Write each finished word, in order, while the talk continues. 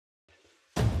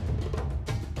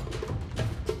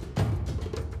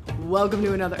Welcome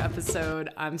to another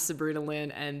episode. I'm Sabrina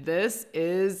Lynn, and this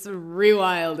is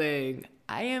Rewilding.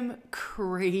 I am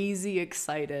crazy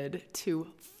excited to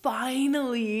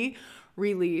finally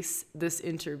release this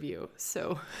interview.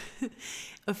 So,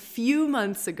 a few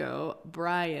months ago,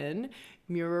 Brian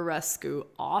Murarescu,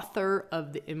 author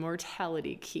of The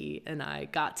Immortality Key, and I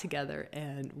got together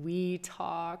and we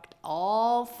talked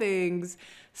all things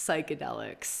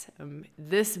psychedelics.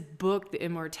 This book, The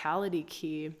Immortality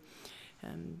Key,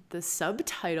 the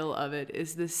subtitle of it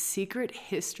is The Secret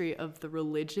History of the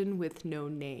Religion with No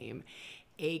Name,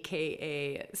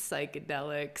 aka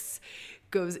psychedelics.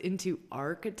 Goes into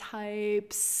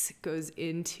archetypes, goes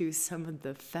into some of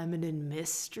the feminine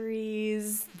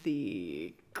mysteries,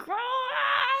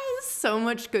 so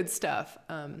much good stuff.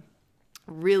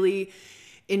 Really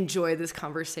enjoy this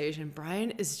conversation.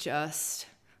 Brian is just,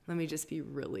 let me just be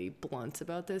really blunt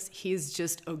about this. He's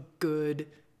just a good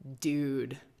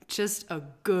dude. Just a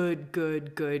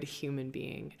good human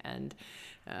being. And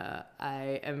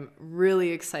I am really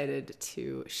excited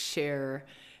to share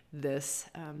this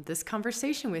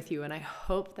conversation with you, and I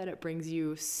hope that it brings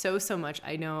you so much.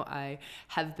 I know I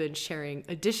have been sharing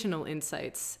additional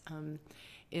insights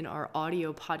in our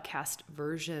audio podcast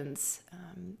versions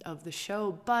of the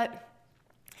show, but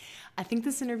I think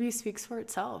this interview speaks for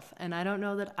itself, and I don't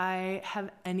know that I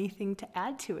have anything to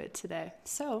add to it today.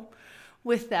 So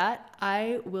with that,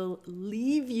 I will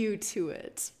leave you to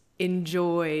it.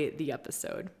 Enjoy the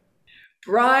episode.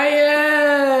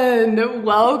 Brian,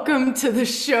 welcome to the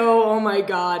show. Oh my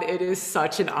God, it is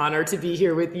such an honor to be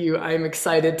here with you. I'm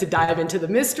excited to dive into the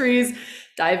mysteries,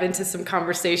 dive into some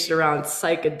conversation around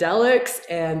psychedelics,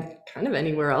 and kind of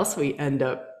anywhere else we end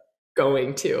up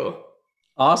going to.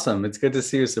 Awesome. It's good to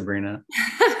see you, Sabrina.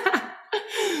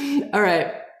 All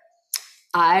right.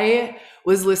 I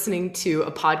was listening to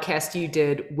a podcast you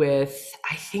did with,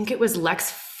 I think it was Lex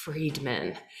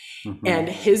Friedman. Mm-hmm. And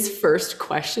his first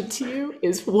question to you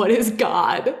is, what is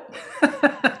God?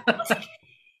 But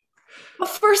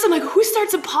first, I'm like, who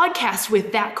starts a podcast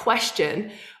with that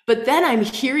question? But then I'm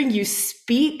hearing you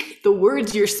speak the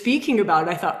words you're speaking about.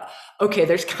 And I thought, okay,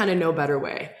 there's kind of no better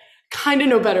way.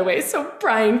 So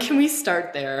Brian, can we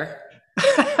start there?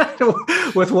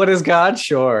 With what is God?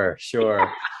 Sure.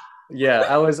 Yeah,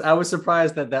 I was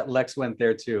surprised that Lex went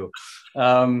there too.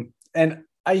 And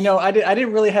I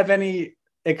didn't really have any.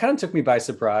 It kind of took me by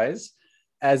surprise,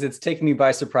 as it's taking me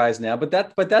by surprise now. But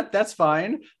that's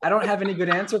fine. I don't have any good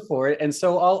answer for it, and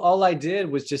so all I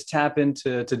did was just tap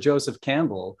into Joseph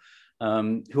Campbell,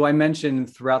 who I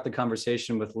mentioned throughout the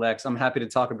conversation with Lex. I'm happy to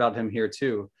talk about him here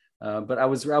too. But I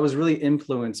was really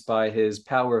influenced by his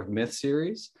Power of Myth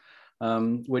series,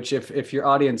 which if your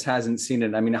audience hasn't seen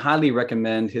it, I mean, I highly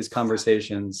recommend his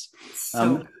conversations.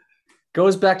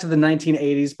 Goes back to the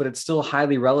 1980s, but it's still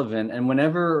highly relevant. And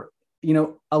whenever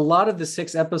a lot of the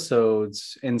 6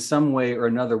 episodes in some way or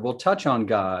another will touch on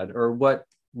God or what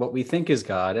we think is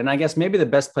God. And I guess maybe the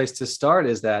best place to start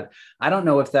is that I don't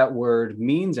know if that word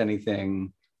means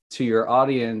anything to your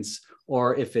audience,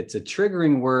 or if it's a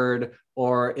triggering word,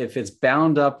 or if it's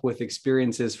bound up with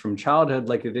experiences from childhood,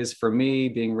 like it is for me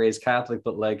being raised Catholic.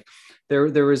 But like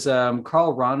there was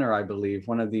Karl Rahner, I believe,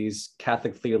 one of these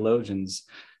Catholic theologians,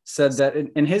 said that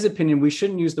in his opinion, we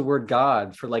shouldn't use the word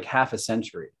God for like half a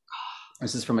century.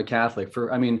 This is from a Catholic,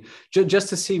 just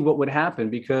to see what would happen,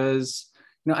 because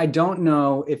I don't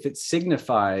know if it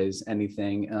signifies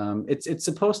anything. It's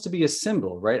supposed to be a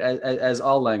symbol, right? As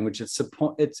all language, it's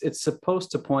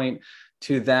supposed to point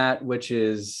to that which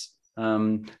is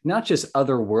not just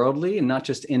otherworldly and not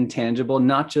just intangible,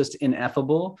 not just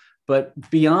ineffable, but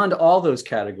beyond all those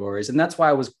categories. And that's why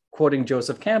I was quoting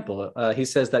Joseph Campbell. He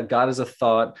says that God is a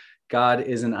thought, God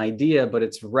is an idea, but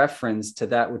it's reference to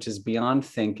that which is beyond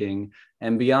thinking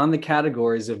and beyond the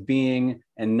categories of being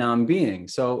and non-being.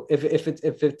 So if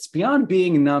it's beyond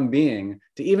being and non-being,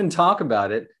 to even talk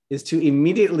about it is to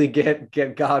immediately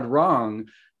get God wrong,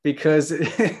 because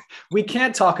we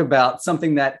can't talk about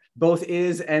something that both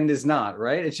is and is not,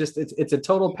 right? It's a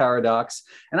total paradox.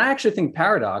 And I actually think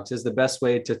paradox is the best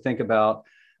way to think about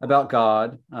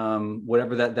God,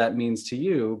 whatever that means to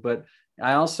you. But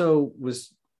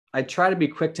I try to be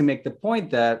quick to make the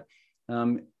point that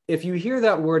if you hear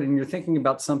that word and you're thinking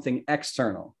about something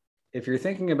external, if you're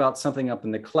thinking about something up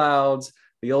in the clouds,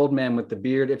 the old man with the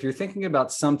beard, if you're thinking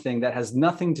about something that has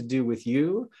nothing to do with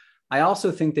you, I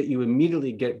also think that you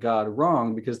immediately get God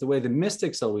wrong, because the way the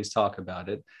mystics always talk about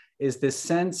it is this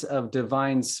sense of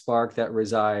divine spark that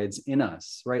resides in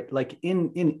us, right? Like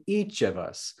in each of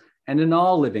us and in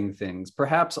all living things,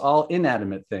 perhaps all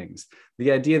inanimate things.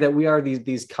 The idea that we are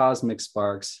these cosmic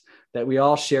sparks, that we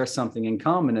all share something in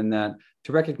common, and that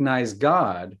to recognize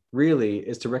God really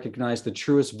is to recognize the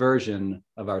truest version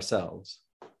of ourselves.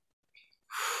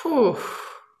 Whew.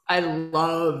 I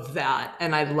love that.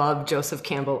 And I love Joseph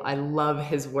Campbell. I love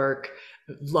his work.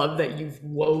 Love that you've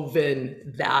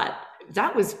woven that.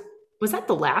 Was that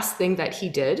the last thing that he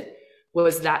did?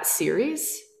 Was that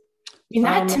series? I mean,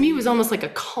 that to me was almost like a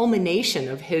culmination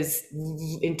of his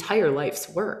entire life's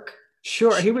work.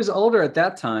 Sure, he was older at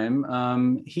that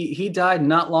time. He died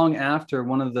not long after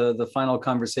one of the final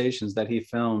conversations that he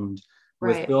filmed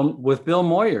with Right. Bill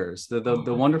Moyers,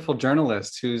 the wonderful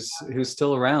journalist who's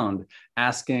still around,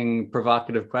 asking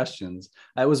provocative questions.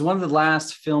 It was one of the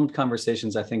last filmed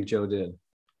conversations I think Joe did.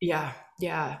 Yeah,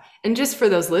 yeah. And just for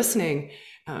those listening,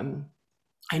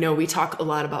 I know we talk a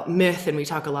lot about myth and we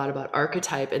talk a lot about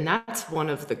archetype, and that's one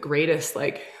of the greatest,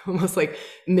 like almost like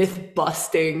myth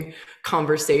busting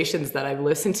conversations that I've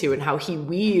listened to, and how he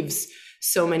weaves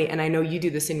so many, and I know you do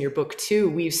this in your book too,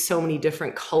 weaves so many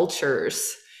different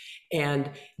cultures and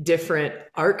different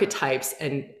archetypes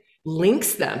and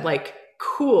links them like,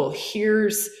 cool,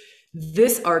 here's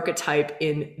this archetype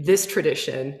in this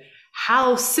tradition.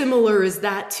 How similar is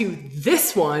that to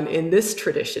this one in this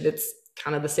tradition? It's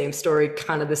kind of the same story,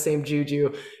 kind of the same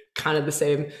juju, kind of the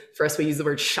same. For us, we use the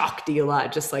word Shakti a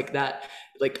lot, just like that,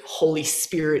 like Holy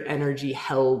Spirit energy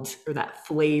held, or that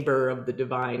flavor of the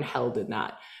divine held in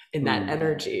that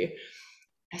energy.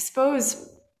 I suppose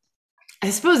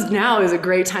now is a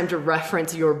great time to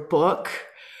reference your book,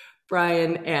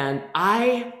 Brian, and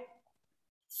I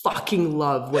fucking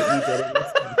love what you did in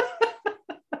this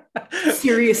book.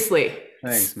 Seriously.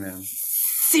 Thanks, man.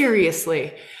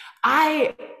 Seriously.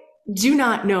 I do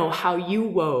not know how you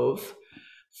wove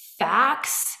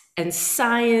facts and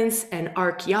science and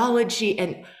archaeology,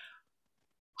 and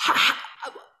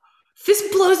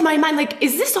this blows my mind. Like,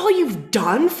 is this all you've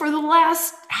done for the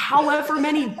last however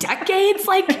many decades?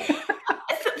 Like,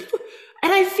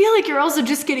 and I feel like you're also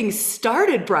just getting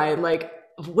started, Brian. Like,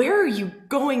 where are you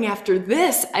going after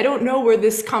this? I don't know where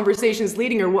this conversation is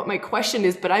leading or what my question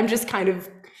is, but I'm just kind of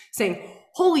saying,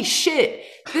 holy shit,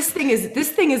 this thing is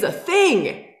a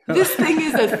thing. This thing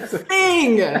is a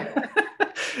thing.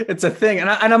 It's a thing. And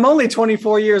I'm only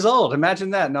 24 years old. Imagine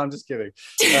that. No, I'm just kidding.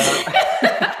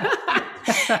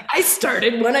 I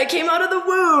started when I came out of the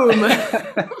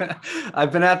womb.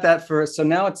 I've been at that so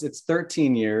now it's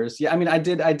 13 years. Yeah. I mean,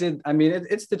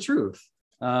 it's the truth.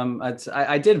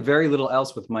 I did very little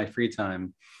else with my free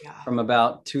time from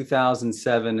about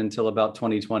 2007 until about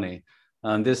 2020.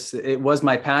 It was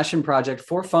my passion project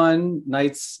for fun,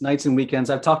 nights and weekends.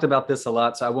 I've talked about this a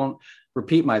lot, so I won't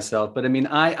repeat myself, but I mean,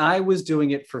 I was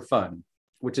doing it for fun,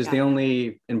 which is the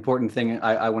only important thing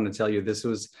I want to tell you. This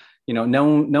was, no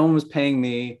one was paying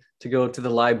me to go to the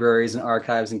libraries and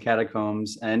archives and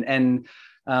catacombs, and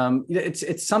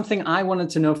it's something I wanted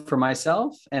to know for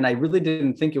myself, and I really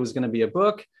didn't think it was going to be a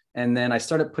book. And then I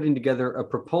started putting together a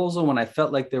proposal when I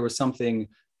felt like there was something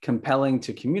compelling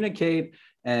to communicate,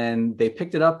 and they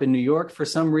picked it up in New York for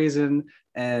some reason,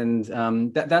 and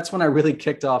that's when I really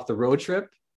kicked off the road trip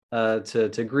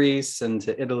to Greece and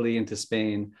to Italy and to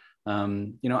Spain.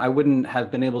 I wouldn't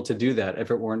have been able to do that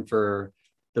if it weren't for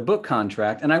the book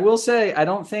contract. And I will say, I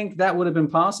don't think that would have been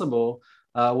possible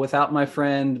without my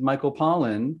friend Michael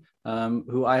Pollan,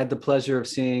 who I had the pleasure of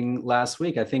seeing last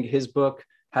week. I think his book,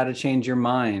 How to Change Your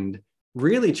Mind,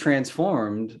 really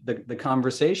transformed the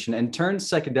conversation and turned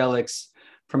psychedelics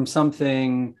from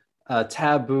something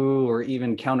taboo or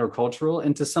even countercultural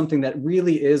into something that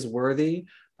really is worthy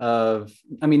of,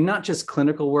 not just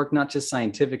clinical work, not just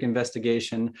scientific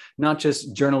investigation, not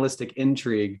just journalistic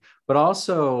intrigue, but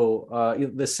also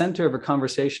the center of a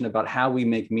conversation about how we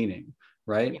make meaning,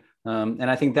 right? And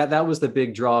I think that was the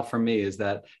big draw for me, is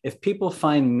that if people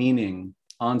find meaning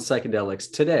on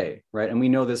psychedelics today, right? And we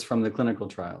know this from the clinical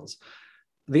trials.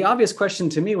 The obvious question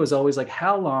to me was always like,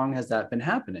 how long has that been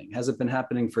happening? Has it been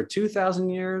happening for 2,000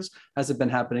 years? Has it been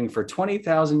happening for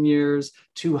 20,000 years,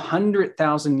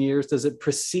 200,000 years? Does it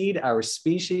precede our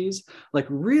species? Like,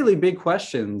 really big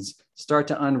questions start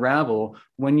to unravel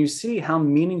when you see how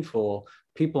meaningful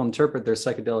people interpret their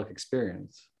psychedelic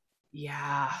experience.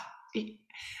 Yeah.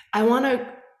 I want to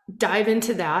dive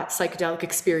into that, psychedelic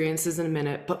experiences, in a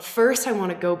minute. But first, I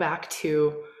want to go back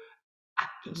to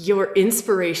your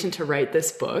inspiration to write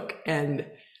this book and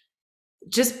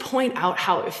just point out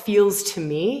how it feels to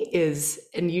me is,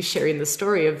 and you sharing the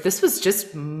story of, this was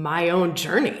just my own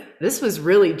journey. This was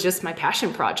really just my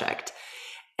passion project.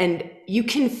 And you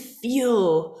can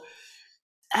feel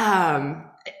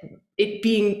it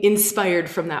being inspired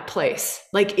from that place.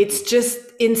 Like, it's just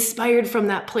inspired from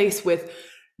that place with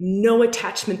no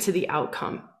attachment to the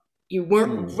outcome. You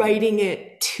weren't writing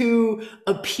it to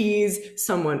appease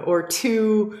someone or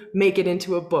to make it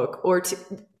into a book, or to,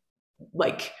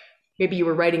 like, maybe you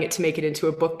were writing it to make it into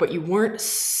a book, but you weren't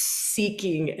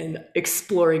seeking and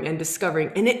exploring and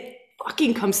discovering. And it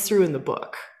fucking comes through in the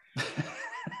book.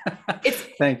 It's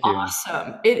Thank you.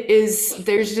 awesome. It is,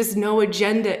 there's just no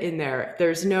agenda in there.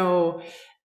 There's no,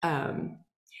 and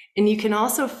you can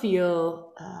also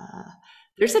feel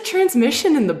there's a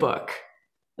transmission in the book.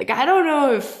 Like, I don't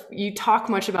know if you talk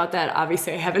much about that.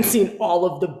 Obviously, I haven't seen all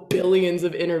of the billions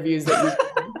of interviews that you've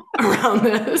done around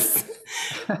this.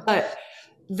 But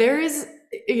there is,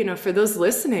 for those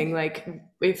listening, like,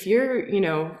 if you're,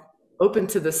 open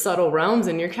to the subtle realms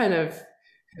and you're kind of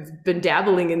been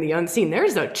dabbling in the unseen,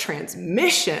 there's a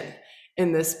transmission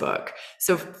in this book.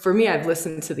 So for me, I've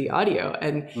listened to the audio,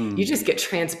 and you just get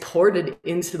transported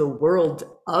into the world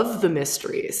of the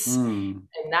mysteries. And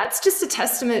that's just a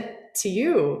testament to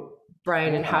you,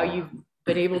 Brian, and how you've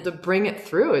been able to bring it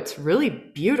through. It's really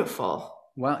beautiful.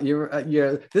 Well,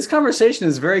 this conversation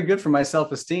is very good for my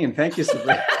self-esteem. Thank you,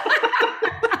 Sabrina.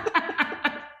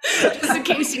 Just in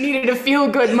case you needed a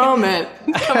feel-good moment,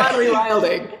 come on,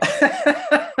 Rewilding.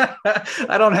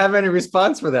 I don't have any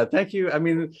response for that. Thank you. I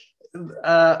mean,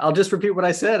 I'll just repeat what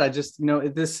I said. I just,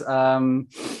 this.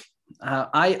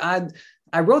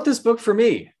 I wrote this book for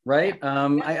me, right?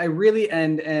 I really,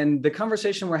 and the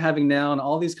conversation we're having now, and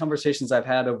all these conversations I've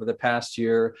had over the past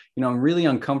year, I'm really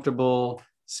uncomfortable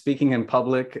speaking in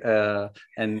public,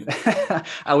 and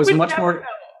I was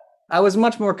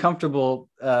much more comfortable.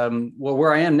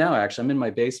 Where I am now, actually, I'm in my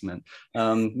basement.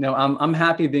 I'm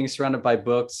happy being surrounded by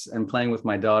books and playing with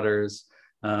my daughters.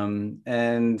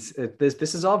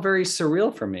 This is all very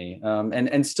surreal for me,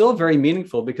 and still very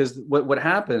meaningful, because what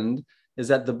happened is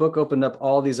that the book opened up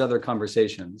all these other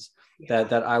conversations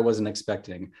that I wasn't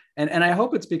expecting. And I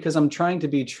hope it's because I'm trying to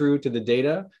be true to the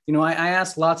data.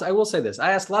 I will say this,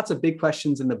 I asked lots of big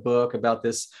questions in the book about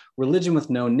this religion with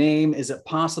no name. Is it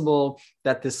possible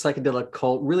that this psychedelic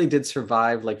cult really did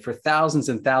survive, like, for thousands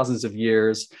and thousands of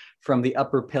years, from the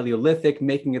Upper Paleolithic,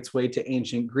 making its way to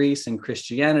ancient Greece and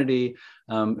Christianity?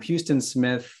 Huston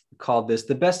Smith called this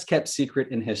the best kept secret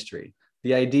in history.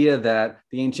 The idea that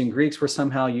the ancient Greeks were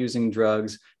somehow using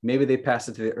drugs, maybe they passed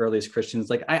it to the earliest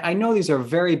Christians. Like, I know these are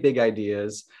very big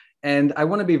ideas, and I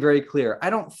want to be very clear.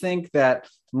 I don't think that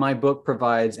my book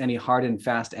provides any hard and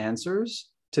fast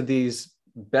answers to these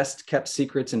best kept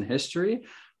secrets in history.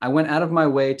 I went out of my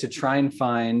way to try and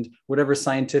find whatever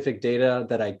scientific data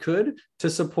that I could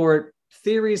to support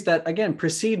theories that, again,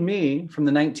 precede me from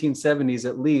the 1970s,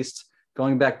 at least,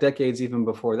 going back decades even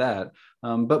before that.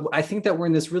 But I think that we're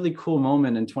in this really cool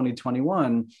moment in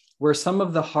 2021 where some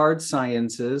of the hard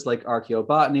sciences, like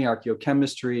archaeobotany,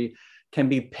 archaeochemistry, can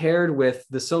be paired with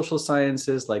the social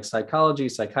sciences like psychology,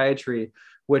 psychiatry,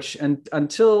 which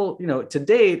until to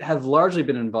date have largely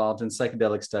been involved in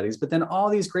psychedelic studies. But then all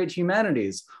these great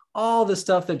humanities, all the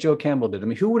stuff that Joe Campbell did. I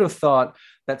mean, who would have thought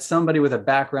that somebody with a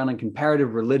background in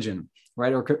comparative religion,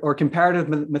 right, or comparative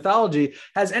mythology,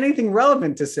 has anything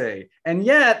relevant to say? And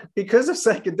yet, because of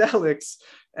psychedelics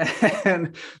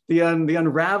and the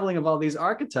unraveling of all these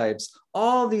archetypes,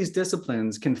 all these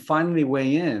disciplines can finally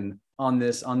weigh in on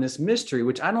this mystery,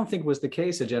 which I don't think was the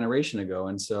case a generation ago.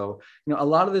 And so, a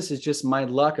lot of this is just my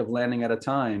luck of landing at a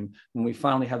time when we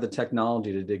finally have the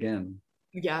technology to dig in.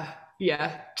 Yeah.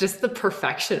 Just the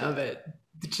perfection of it.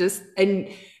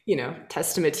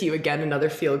 Testament to you again, another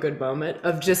feel-good moment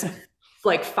of just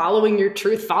like following your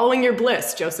truth, following your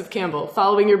bliss. Joseph Campbell,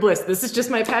 following your bliss. This is just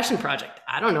my passion project.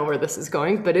 I don't know where this is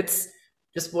going, but it's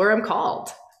just where I'm called.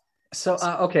 So,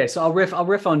 okay. So I'll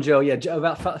riff on Joe. Yeah.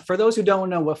 Joe, for those who don't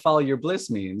know what follow your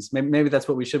bliss means, maybe that's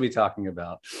what we should be talking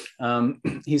about.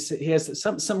 He has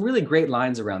some really great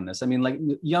lines around this. I mean, like,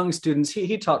 young students,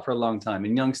 he taught for a long time,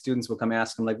 and young students will come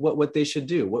ask him, like, what they should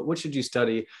do. What should you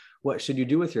study? What should you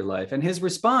do with your life? And his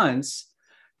response,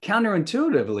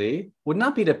 counterintuitively, would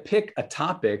not be to pick a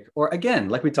topic, or, again,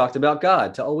 like we talked about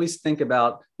God, to always think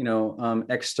about,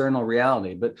 external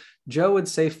reality. But Joe would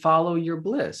say, follow your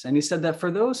bliss. And he said that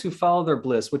for those who follow their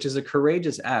bliss, which is a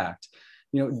courageous act,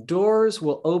 doors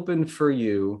will open for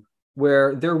you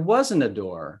where there wasn't a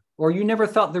door, or you never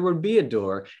thought there would be a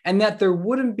door, and that there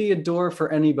wouldn't be a door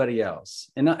for anybody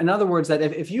else. In other words, that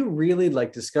if you really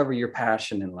discover your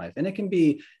passion in life, and it can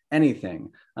be anything.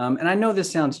 And I know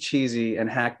this sounds cheesy and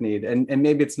hackneyed, and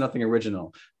maybe it's nothing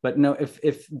original, but no,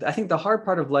 if I think the hard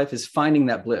part of life is finding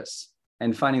that bliss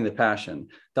and finding the passion.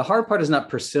 The hard part is not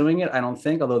pursuing it, I don't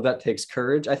think, although that takes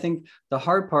courage. I think the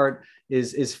hard part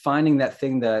is finding that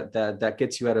thing that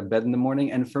gets you out of bed in the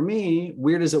morning. And for me,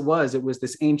 weird as it was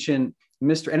this ancient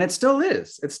mystery, and it still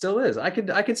is. It still is. I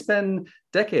could spend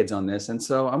decades on this, and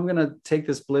so I'm gonna take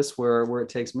this bliss where it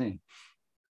takes me.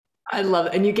 I love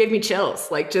it. And you gave me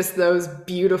chills, like just those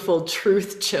beautiful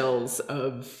truth chills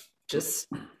of just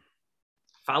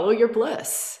follow your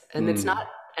bliss. And it's not,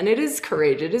 and it is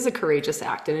courage. It is a courageous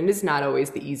act. And it is not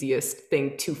always the easiest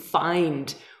thing to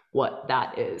find what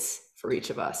that is for each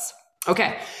of us.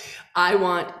 Okay. I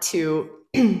want to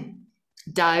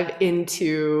dive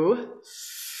into,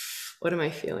 what am I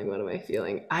feeling? What am I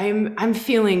feeling? I'm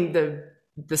feeling the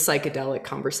psychedelic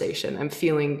conversation. I'm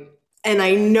feeling, and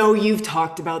I know you've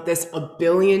talked about this a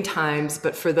billion times,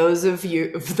 but for those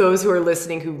who are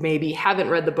listening who maybe haven't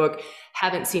read the book,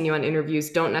 haven't seen you on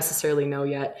interviews, don't necessarily know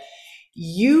yet,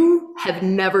 you have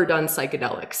never done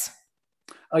psychedelics.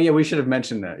 Oh yeah, we should have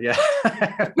mentioned that. Yeah.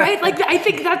 Right? Like, I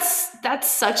think that's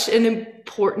such an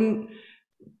important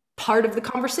part of the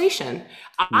conversation.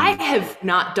 I have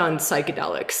not done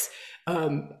psychedelics.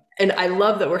 And I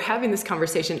love that we're having this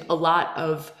conversation. A lot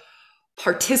of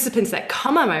participants that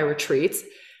come on my retreats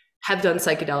have done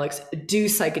psychedelics, do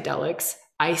psychedelics.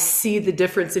 I see the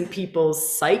difference in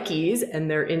people's psyches and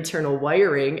their internal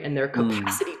wiring and their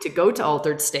capacity to go to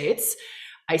altered states.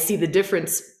 I see the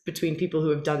difference between people who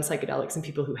have done psychedelics and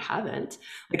people who haven't.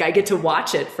 Like, I get to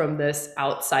watch it from this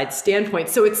outside standpoint.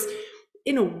 So it's,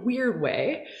 in a weird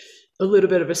way, a little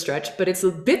bit of a stretch, but it's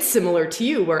a bit similar to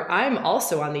you, where I'm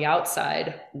also on the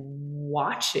outside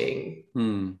watching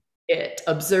it,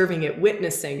 observing it,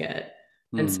 witnessing it.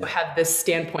 And so have this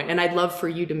standpoint. And I'd love for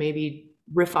you to maybe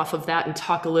riff off of that and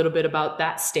talk a little bit about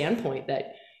that standpoint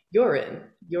that you're in,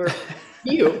 your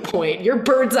viewpoint, your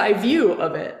bird's eye view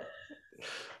of it.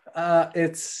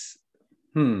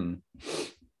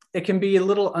 It can be a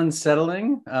little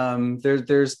unsettling.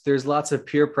 There's lots of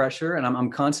peer pressure, and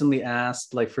I'm constantly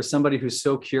asked, like, for somebody who's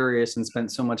so curious and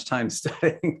spent so much time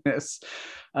studying this,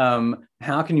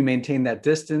 how can you maintain that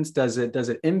distance? Does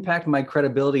it impact my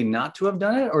credibility not to have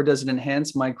done it, or does it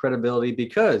enhance my credibility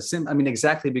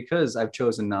exactly because I've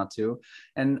chosen not to?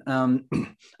 And I'm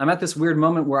at this weird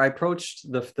moment where I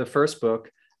approached the first book.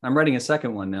 I'm writing a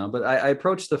second one now, but I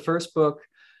approached the first book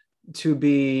to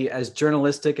be as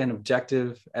journalistic and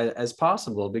objective as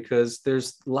possible, because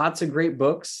there's lots of great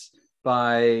books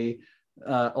by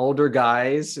older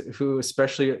guys who,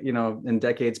 especially, in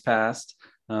decades past,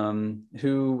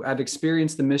 who have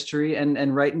experienced the mystery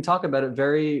and write and talk about it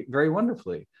very, very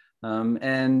wonderfully.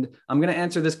 And I'm going to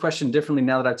answer this question differently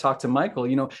now that I've talked to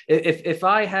Michael. If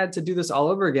I had to do this all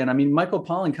over again, Michael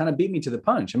Pollan kind of beat me to the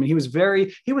punch.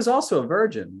 He was also a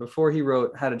virgin before he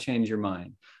wrote How to Change Your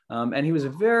Mind. And he was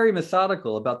very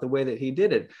methodical about the way that he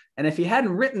did it. And if he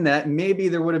hadn't written that, maybe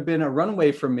there would have been a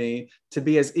runway for me to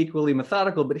be as equally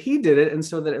methodical, but he did it. And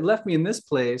so that it left me in this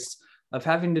place of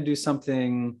having to do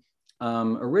something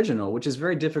original, which is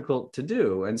very difficult to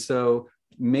do. And so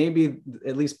maybe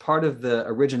at least part of the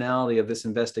originality of this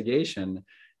investigation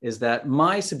is that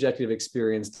my subjective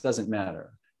experience doesn't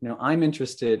matter. I'm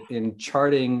interested in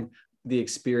charting the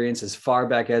experience as far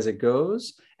back as it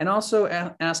goes, and also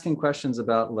asking questions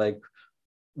about, like,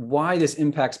 why this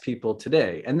impacts people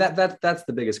today. And that's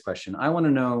the biggest question. I want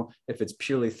to know if it's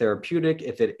purely therapeutic,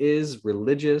 if it is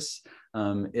religious,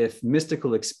 if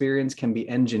mystical experience can be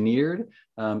engineered.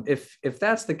 If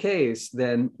that's the case,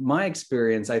 then my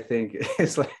experience, I think,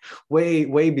 is like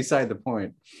way beside the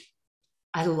point.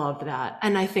 I love that.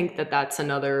 And I think that that's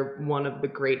another one of the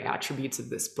great attributes of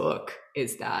this book,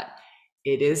 is that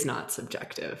it is not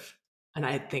subjective. And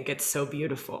I think it's so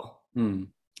beautiful to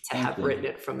have written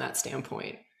it from that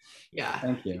standpoint. Yeah.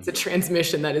 Thank you. It's a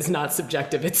transmission that is not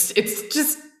subjective.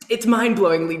 It's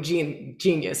mind-blowingly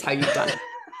genius how you've done it.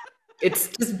 It's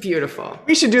just beautiful.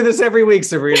 We should do this every week,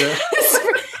 Sabrina.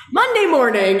 Monday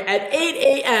morning at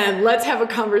 8 a.m. Let's have a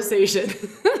conversation.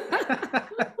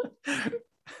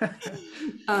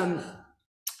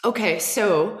 Okay,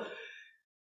 so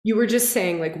you were just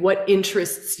saying, like, what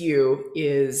interests you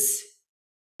is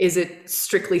it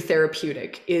strictly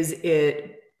therapeutic? Is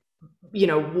it,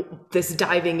 this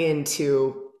diving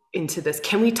into this?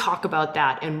 Can we talk about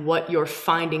that and what your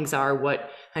findings are?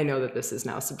 I know that this is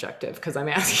now subjective because I'm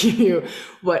asking you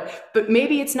but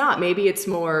maybe it's not. Maybe it's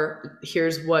more,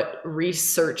 here's what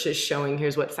research is showing,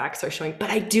 here's what facts are showing.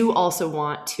 But I do also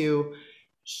want to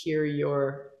hear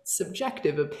your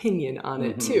subjective opinion on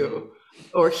it too.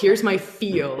 Or here's my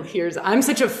feel. I'm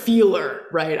such a feeler,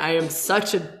 right? I am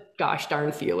such a gosh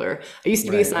darn feeler. I used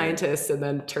to be a scientist and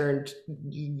then turned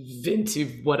into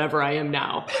whatever I am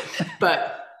now.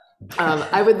 But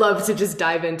I would love to just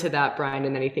dive into that, Brian,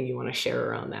 and anything you want to share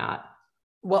around that.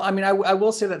 Well, I mean, I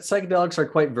will say that psychedelics are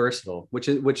quite versatile, which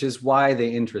is why they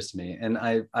interest me. And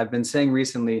I've been saying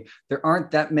recently there aren't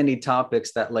that many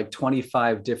topics that like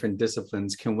 25 different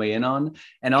disciplines can weigh in on,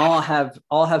 and all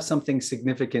have something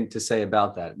significant to say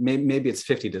about that. Maybe it's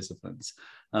 50 disciplines,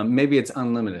 maybe it's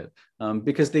unlimited,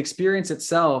 because the experience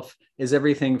itself is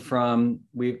everything from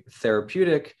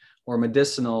therapeutic or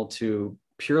medicinal to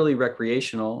purely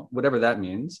recreational, whatever that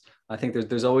means. I think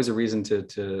there's always a reason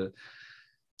to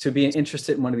be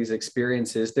interested in one of these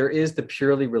experiences. There is the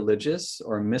purely religious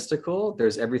or mystical.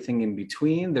 There's everything in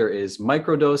between. There is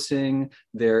microdosing.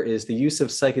 There is the use of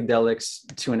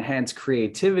psychedelics to enhance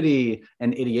creativity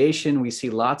and ideation. We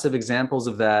see lots of examples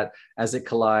of that as it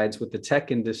collides with the tech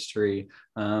industry.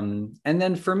 And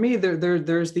then for me,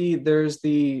 there's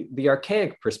the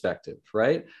archaic perspective,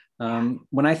 right?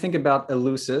 When I think about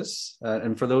Eleusis,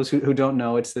 and for those who don't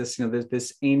know, it's this,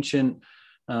 this ancient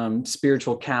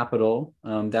spiritual capital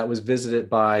that was visited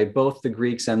by both the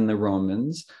Greeks and the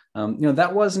Romans.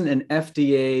 That wasn't an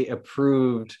FDA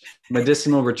approved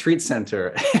medicinal retreat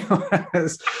center.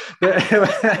 It's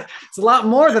a lot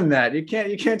more than that. You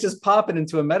can't just pop it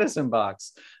into a medicine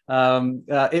box.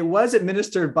 It was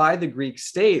administered by the Greek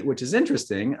state, which is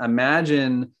interesting.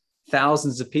 Imagine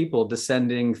thousands of people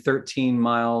descending 13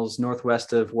 miles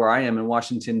northwest of where I am in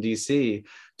Washington, D.C.,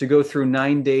 to go through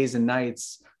 9 days and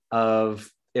nights of,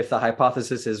 if the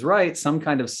hypothesis is right, some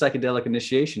kind of psychedelic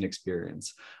initiation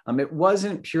experience. It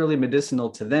wasn't purely medicinal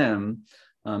to them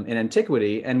in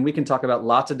antiquity, and we can talk about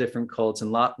lots of different cults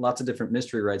and lots of different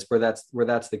mystery rites where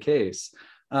that's the case.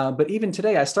 But even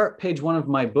today, I start page 1 of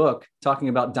my book talking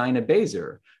about Dinah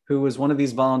Baser, who was one of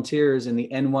these volunteers in the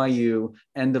NYU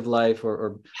end of life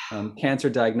or cancer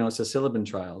diagnosis psilocybin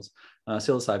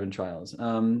trials.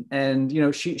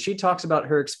 And she talks about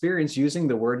her experience using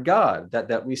the word God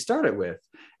that we started with,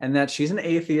 and that she's an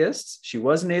atheist. She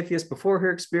was an atheist before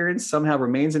her experience, somehow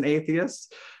remains an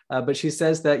atheist. But she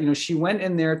says that, she went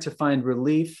in there to find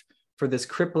relief for this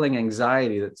crippling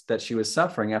anxiety that she was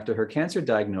suffering after her cancer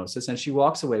diagnosis. And she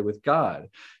walks away with God.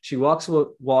 She walks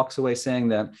away saying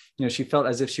that, she felt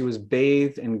as if she was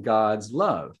bathed in God's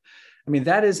love. I mean,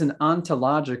 that is an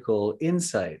ontological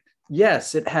insight.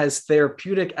 Yes, it has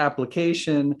therapeutic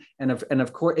application, and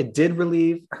of course, it did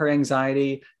relieve her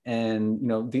anxiety.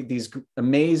 And these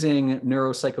amazing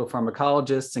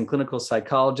neuropsychopharmacologists and clinical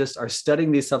psychologists are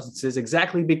studying these substances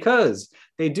exactly because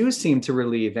they do seem to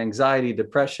relieve anxiety,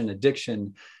 depression,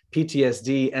 addiction,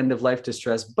 PTSD, end of life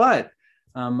distress. But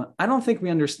I don't think we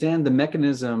understand the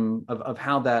mechanism of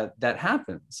how that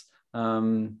happens.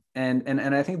 And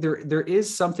I think there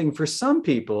is something for some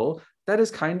people that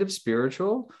is kind of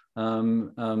spiritual.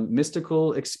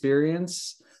 Mystical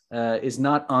experience is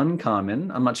not uncommon.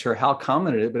 I'm not sure how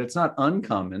common it is, but it's not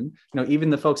uncommon. Even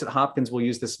the folks at Hopkins will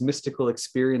use this mystical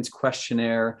experience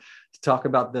questionnaire to talk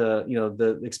about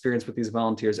the experience with these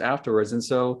volunteers afterwards. And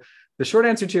so the short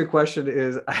answer to your question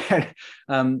is,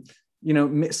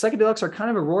 psychedelics are kind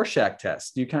of a Rorschach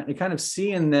test. You kind of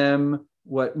see in them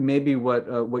what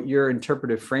your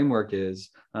interpretive framework is,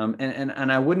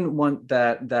 and I wouldn't want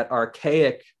that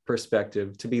archaic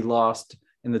perspective to be lost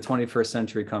in the 21st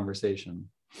century conversation.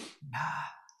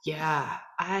 Yeah,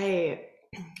 I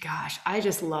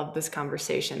just love this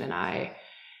conversation, and I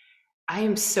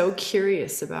am so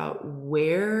curious about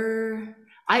where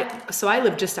I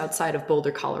live just outside of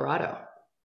Boulder, Colorado,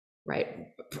 right?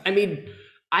 I mean,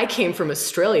 I came from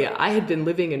Australia. I had been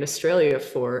living in Australia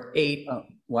for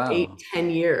 10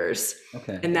 years.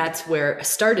 Okay. And that's where I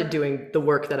started doing the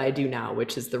work that I do now,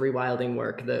 which is the rewilding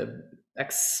work, the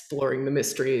exploring the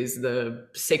mysteries, the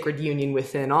sacred union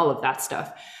within, all of that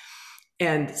stuff.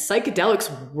 And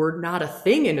psychedelics were not a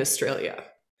thing in Australia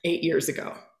 8 years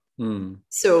ago.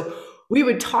 So we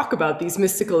would talk about these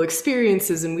mystical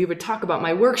experiences, and we would talk about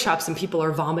my workshops, and people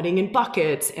are vomiting in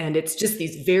buckets, and it's just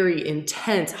these very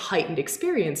intense, heightened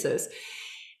experiences.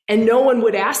 And no one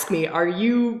would ask me, are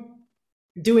you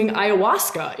doing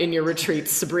ayahuasca in your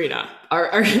retreats, Sabrina?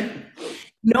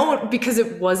 No, because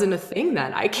it wasn't a thing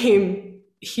then. I came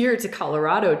here to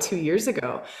Colorado 2 years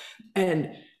ago,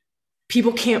 and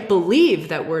people can't believe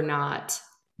that we're not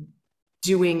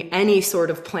doing any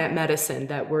sort of plant medicine,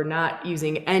 that we're not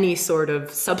using any sort of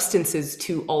substances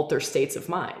to alter states of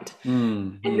mind.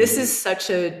 And this is such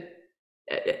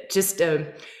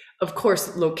of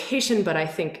course, location, but I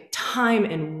think time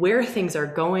and where things are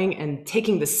going, and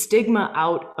taking the stigma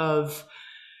out of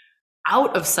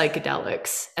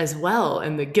psychedelics as well,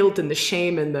 and the guilt and the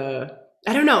shame and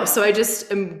I don't know. So I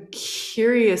just am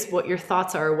curious what your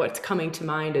thoughts are, what's coming to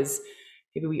mind as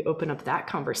maybe we open up that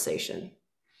conversation.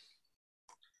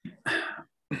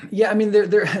 Yeah, I mean,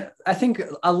 I think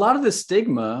a lot of the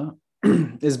stigma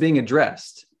is being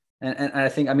addressed. And I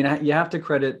think, I mean, you have to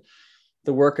credit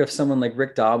the work of someone like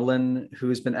Rick Doblin,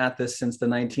 who's been at this since the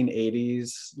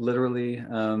 1980s, literally,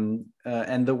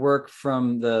 and the work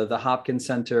from the Hopkins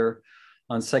Center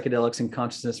on Psychedelics and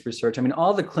Consciousness Research. I mean,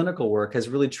 all the clinical work has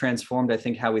really transformed, I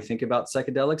think, how we think about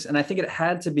psychedelics. And I think it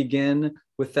had to begin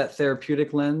with that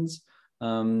therapeutic lens,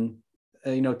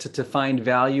 to find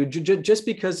value, just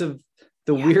because of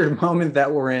the weird moment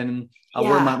that we're in.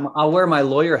 I'll wear my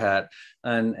lawyer hat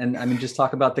and I mean, just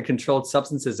talk about the Controlled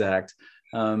Substances Act.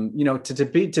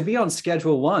 To be on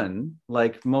Schedule 1,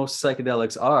 like most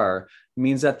psychedelics are,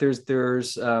 means that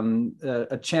there's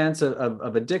a chance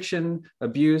of addiction,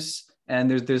 abuse, and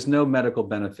there's no medical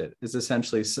benefit. Is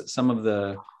essentially some of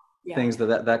the things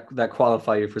that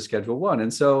qualify you for Schedule 1.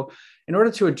 And so, in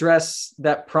order to address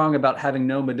that prong about having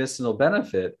no medicinal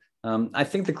benefit, I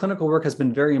think the clinical work has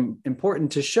been very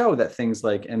important to show that things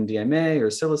like MDMA or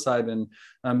psilocybin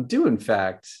do in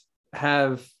fact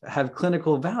have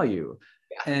clinical value.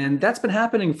 And that's been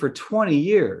happening for 20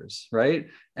 years, right?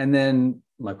 And then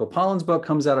Michael Pollan's book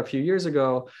comes out a few years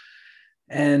ago.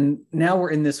 And now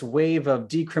we're in this wave of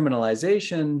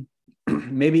decriminalization,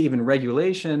 maybe even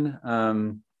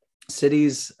regulation.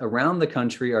 Cities around the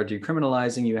country are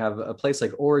decriminalizing. You have a place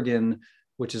like Oregon,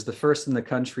 which is the first in the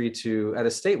country to, at a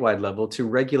statewide level, to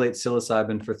regulate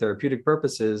psilocybin for therapeutic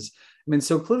purposes. I mean,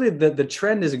 so clearly the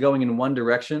trend is going in one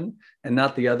direction and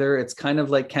not the other. It's kind of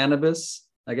like cannabis.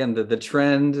 Again, the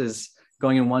trend is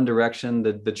going in one direction.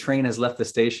 The train has left the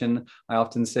station, I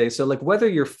often say. So like whether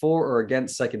you're for or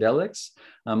against psychedelics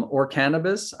or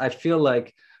cannabis, I feel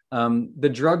like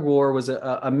the drug war was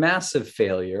a massive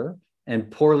failure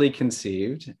and poorly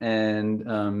conceived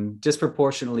and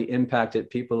disproportionately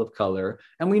impacted people of color.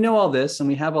 And we know all this and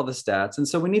we have all the stats. And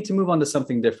so we need to move on to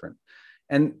something different.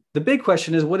 And the big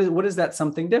question is, what is that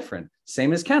something different?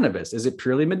 Same as cannabis. Is it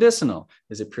purely medicinal?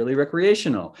 Is it purely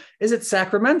recreational? Is it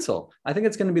sacramental? I think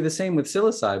it's going to be the same with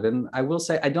psilocybin. I will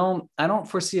say I don't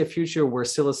foresee a future where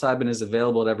psilocybin is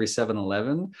available at every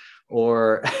 7-Eleven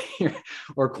or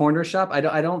corner shop.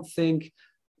 I don't think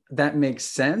that makes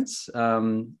sense.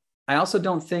 I also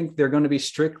don't think they're going to be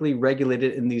strictly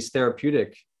regulated in these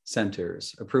therapeutic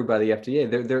centers approved by the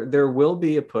FDA. There will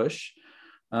be a push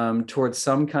towards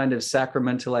some kind of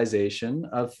sacramentalization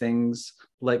of things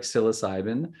like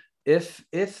psilocybin,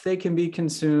 if they can be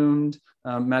consumed,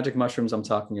 magic mushrooms I'm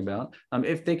talking about,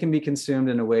 if they can be consumed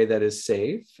in a way that is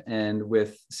safe and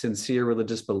with sincere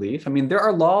religious belief. I mean, there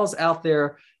are laws out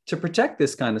there to protect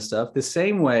this kind of stuff, the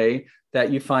same way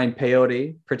that you find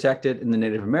peyote protected in the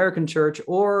Native American church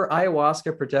or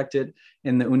ayahuasca protected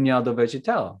in the União do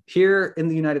Vegetal here in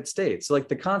the United States. So like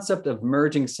the concept of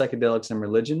merging psychedelics and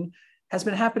religion has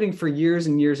been happening for years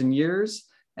and years and years.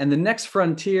 And the next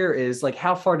frontier is like,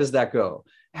 how far does that go?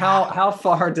 How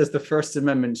far does the First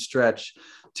Amendment stretch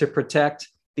to protect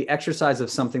the exercise of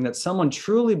something that someone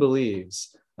truly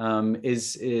believes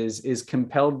is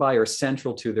compelled by or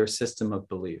central to their system of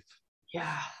belief?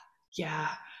 Yeah.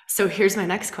 So here's my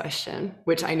next question,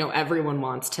 which I know everyone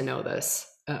wants to know this.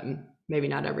 Maybe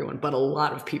not everyone, but a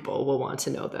lot of people will want to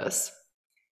know this,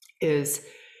 is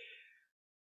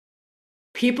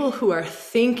people who are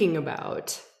thinking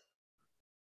about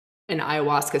an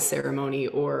ayahuasca ceremony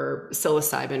or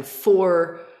psilocybin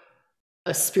for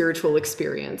a spiritual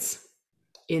experience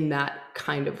in that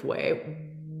kind of way.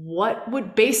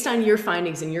 Based on your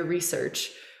findings and your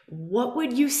research, what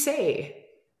would you say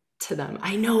to them?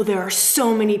 I know there are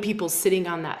so many people sitting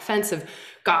on that fence of,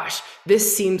 gosh,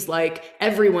 this seems like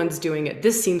everyone's doing it.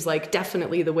 This seems like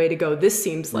definitely the way to go. This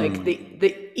seems like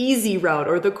the easy route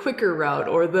or the quicker route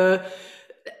or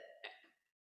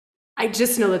I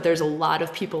just know that there's a lot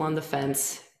of people on the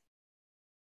fence.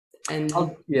 And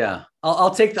I'll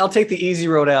take the easy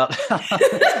road out.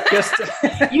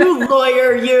 You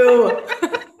lawyer, you.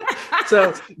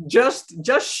 So just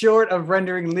short of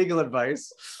rendering legal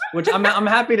advice, which I'm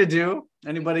happy to do.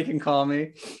 Anybody can call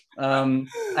me.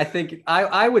 I think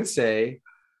I would say,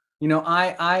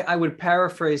 I would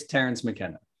paraphrase Terence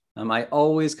McKenna. I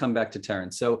always come back to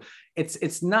Terence. So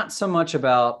it's not so much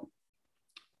about,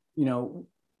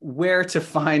 where to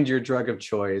find your drug of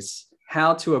choice,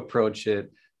 how to approach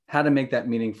it, how to make that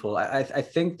meaningful. I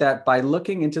think that by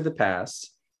looking into the past,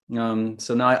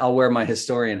 so now I'll wear my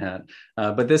historian hat,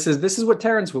 but this is what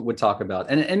Terence would talk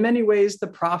about. And in many ways, the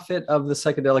prophet of the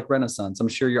psychedelic renaissance. I'm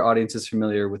sure your audience is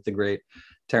familiar with the great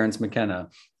Terence McKenna.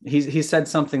 He said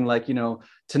something like,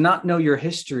 to not know your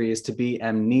history is to be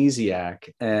amnesiac.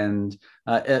 And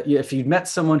if you met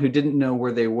someone who didn't know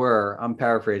where they were, I'm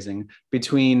paraphrasing,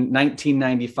 between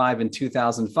 1995 and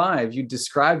 2005, you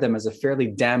describe them as a fairly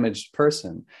damaged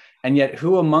person. And yet,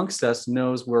 who amongst us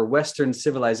knows where Western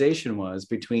civilization was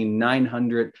between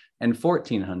 900 and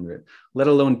 1400, let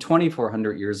alone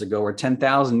 2400 years ago or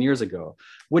 10,000 years ago?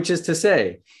 Which is to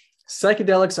say,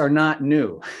 psychedelics are not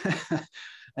new.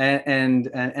 and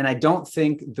I don't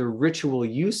think the ritual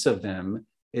use of them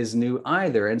is new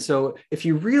either. And so if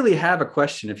you really have a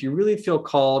question, if you really feel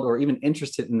called or even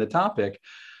interested in the topic,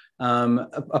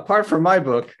 apart from my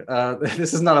book,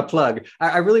 this is not a plug.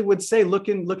 I really would say look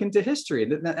into history,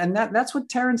 and that's what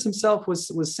Terence himself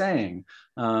was saying.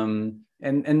 And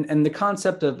the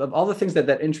concept of all the things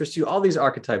that interest you, all these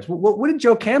archetypes. What did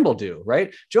Joe Campbell do,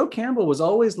 right? Joe Campbell was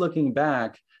always looking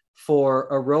back for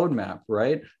a roadmap,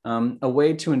 right? A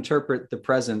way to interpret the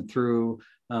present through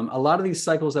a lot of these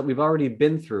cycles that we've already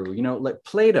been through. You know, like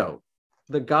Plato,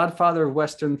 the godfather of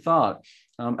Western thought,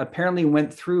 apparently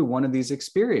went through one of these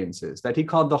experiences that he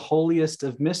called the holiest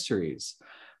of mysteries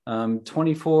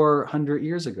 2,400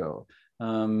 years ago.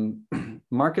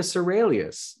 Marcus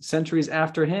Aurelius, centuries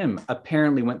after him,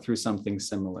 apparently went through something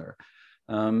similar.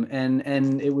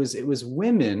 And it was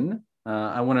women.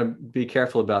 I want to be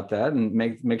careful about that and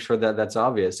make sure that that's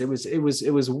obvious. It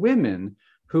was women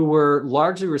who were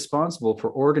largely responsible for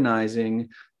organizing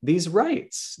these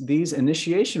rites, these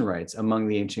initiation rites among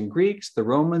the ancient Greeks, the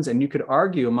Romans, and you could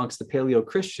argue amongst the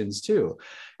Paleo-Christians too.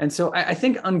 And so I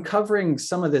think uncovering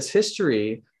some of this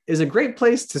history is a great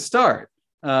place to start,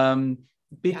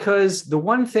 because the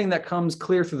one thing that comes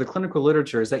clear through the clinical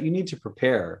literature is that you need to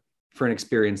prepare for an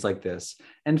experience like this.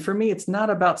 And for me, it's not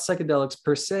about psychedelics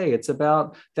per se. It's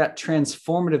about that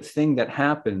transformative thing that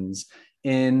happens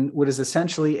in what is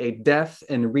essentially a death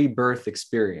and rebirth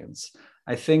experience.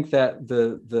 I think that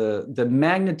the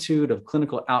magnitude of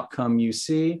clinical outcome you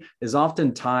see is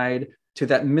often tied to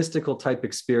that mystical type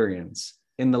experience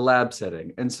in the lab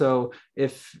setting. And so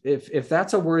if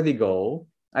that's a worthy goal,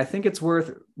 I think it's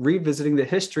worth revisiting the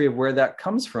history of where that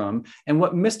comes from and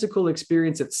what mystical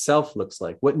experience itself looks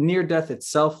like, what near death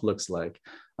itself looks like.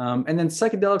 And then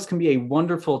psychedelics can be a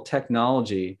wonderful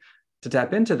technology to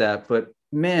tap into that. But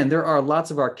man, there are lots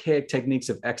of archaic techniques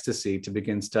of ecstasy to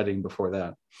begin studying before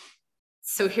that.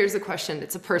 So here's a question.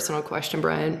 It's a personal question,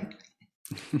 Brian.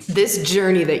 This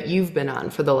journey that you've been on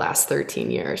for the last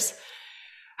 13 years,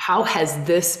 how has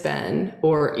this been,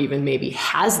 or even maybe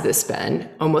has this been,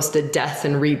 almost a death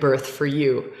and rebirth for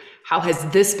you? How has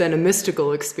this been a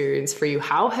mystical experience for you?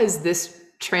 How has this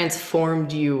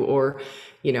transformed you? Or,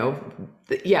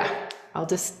 I'll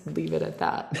just leave it at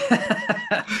that.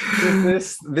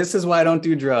 This is why I don't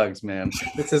do drugs, man.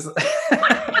 This is...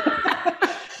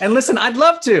 And listen, I'd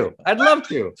love to,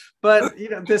 but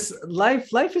this life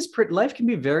can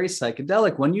be very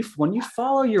psychedelic when you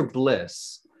follow your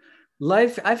bliss.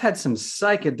 I've had some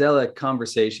psychedelic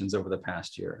conversations over the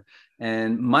past year,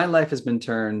 and my life has been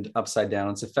turned upside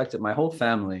down. It's affected my whole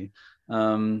family.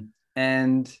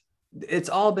 And it's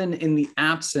all been in the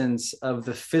absence of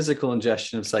the physical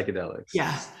ingestion of psychedelics.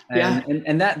 Yeah.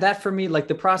 And that for me, like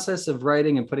the process of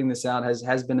writing and putting this out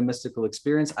has been a mystical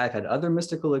experience. I've had other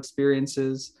mystical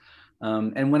experiences.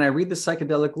 And when I read the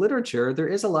psychedelic literature, there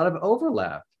is a lot of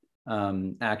overlap,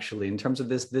 actually, in terms of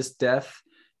this death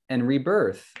and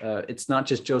rebirth. It's not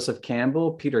just Joseph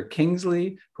Campbell. Peter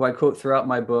Kingsley, who I quote throughout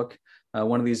my book,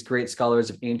 one of these great scholars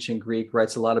of ancient Greek,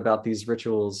 writes a lot about these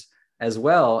rituals as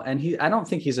well. And I don't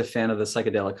think he's a fan of the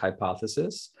psychedelic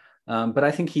hypothesis, but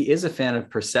I think he is a fan of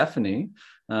Persephone,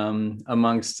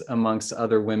 amongst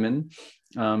other women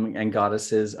and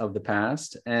goddesses of the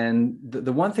past. And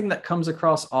the one thing that comes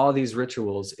across all these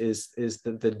rituals is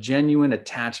the genuine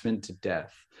attachment to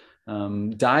death.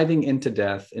 Diving into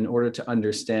death in order to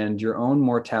understand your own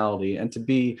mortality and to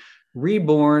be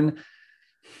reborn,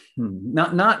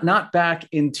 not back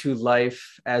into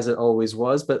life as it always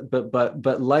was,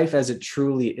 but life as it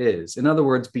truly is. In other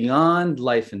words, beyond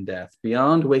life and death,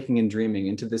 beyond waking and dreaming,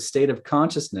 into this state of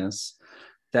consciousness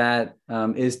that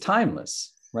is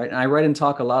timeless, right? And I write and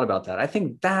talk a lot about that. I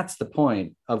think that's the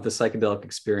point of the psychedelic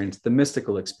experience, the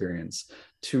mystical experience,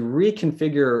 to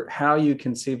reconfigure how you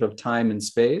conceive of time and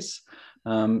space.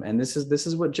 And this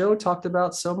is what Joe talked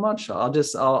about so much.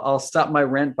 I'll stop my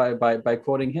rant by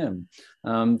quoting him,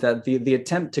 that the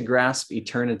attempt to grasp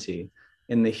eternity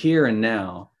in the here and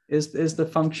now is the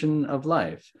function of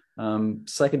life.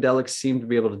 Psychedelics seem to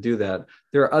be able to do that.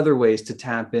 There are other ways to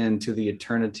tap into the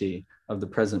eternity of the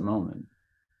present moment.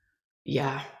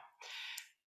 Yeah.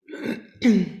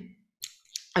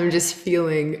 I'm just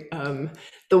feeling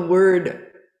the word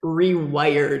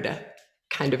rewired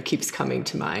kind of keeps coming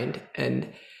to mind.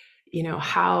 And,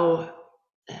 how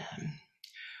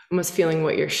almost feeling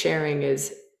what you're sharing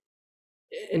is,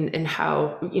 and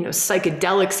how,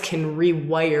 psychedelics can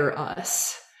rewire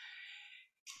us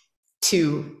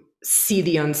to see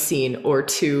the unseen or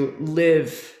to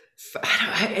live.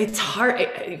 It's hard,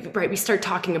 right? We start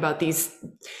talking about these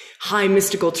high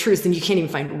mystical truths and you can't even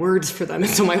find words for them.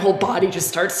 And so my whole body just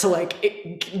starts to like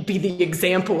be the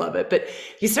example of it. But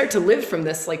you start to live from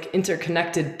this like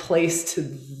interconnected place to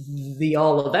the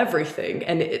all of everything,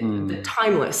 and the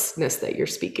timelessness that you're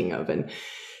speaking of, and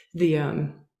the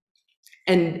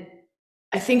and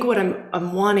I think what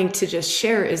I'm wanting to just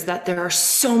share is that there are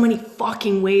so many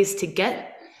fucking ways to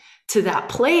get to that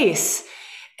place.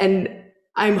 And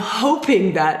I'm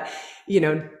hoping that,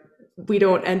 we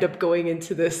don't end up going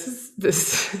into this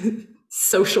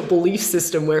social belief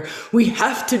system where we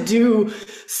have to do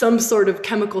some sort of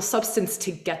chemical substance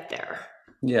to get there.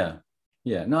 Yeah.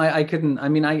 No,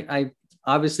 I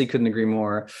obviously couldn't agree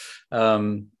more.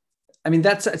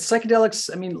 That's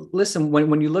psychedelics. Listen,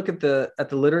 when you look at the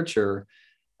literature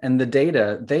and the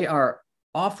data, they are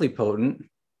awfully potent,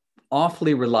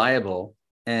 awfully reliable,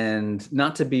 and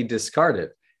not to be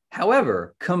discarded.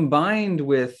 However, combined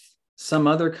with some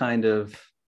other kind of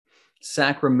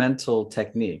sacramental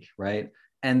technique, right?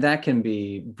 And that can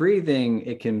be breathing,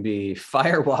 it can be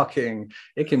fire walking,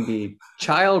 it can be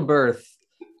childbirth,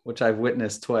 which I've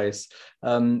witnessed twice.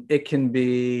 It can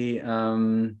be,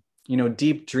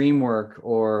 deep dream work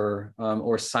or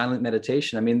silent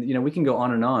meditation. We can go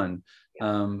on and on.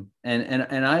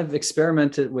 And I've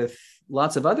experimented with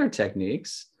lots of other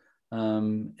techniques.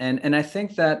 And I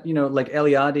think that, like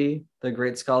Eliade, the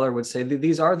great scholar, would say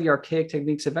these are the archaic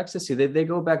techniques of ecstasy. They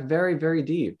go back very, very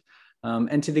deep.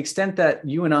 And to the extent that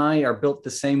you and I are built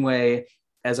the same way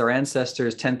as our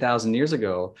ancestors 10,000 years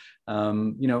ago,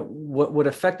 what would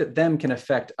affect them can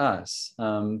affect us.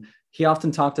 He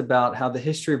often talked about how the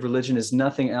history of religion is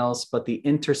nothing else but the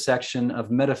intersection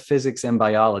of metaphysics and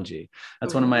biology.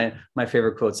 That's one of my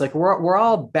favorite quotes. Like we're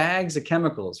all bags of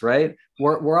chemicals, right?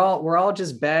 We're all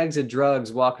just bags of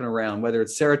drugs walking around, whether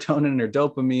it's serotonin or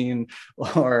dopamine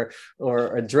or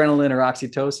adrenaline or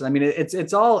oxytocin.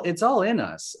 It's all in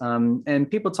us.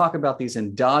 And people talk about these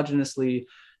endogenously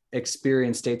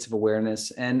experienced states of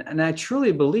awareness, and I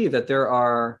truly believe that there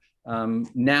are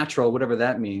natural, whatever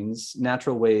that means,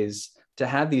 natural ways to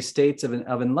have these states of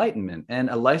enlightenment. And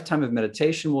a lifetime of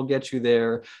meditation will get you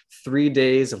there. 3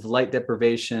 days of light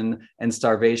deprivation and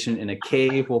starvation in a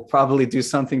cave will probably do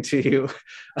something to you.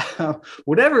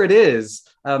 Whatever it is,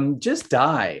 just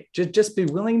die. Just be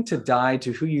willing to die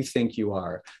to who you think you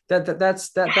are. That's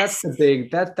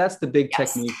the big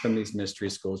technique from these mystery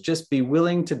schools. Just be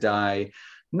willing to die,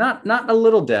 not a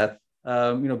little death.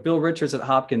 Bill Richards at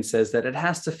Hopkins says that it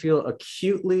has to feel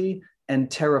acutely and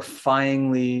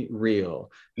terrifyingly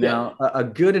real. Now, a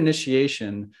good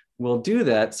initiation will do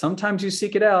that. Sometimes you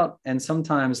seek it out, and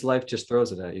sometimes life just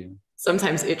throws it at you.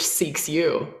 Sometimes it seeks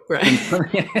you, right?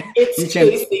 It's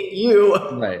chasing you.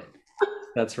 Right.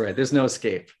 That's right. There's no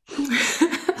escape.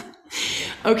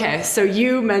 Okay, so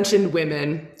you mentioned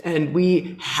women, and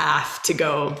we have to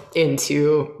go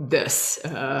into this.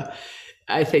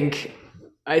 I think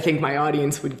my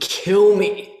audience would kill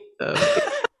me.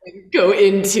 Go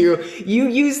into, you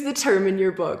use the term in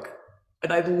your book,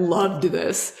 and I loved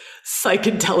this,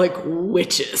 psychedelic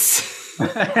witches.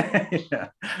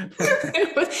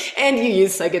 And you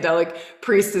use psychedelic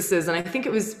priestesses, and I think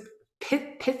it was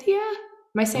Pythia.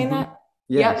 Am I saying that?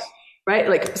 Yes. Yeah. Right.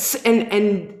 Like,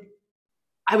 and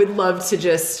I would love to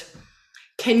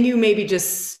can you maybe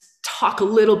just talk a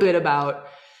little bit about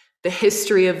the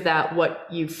history of that, what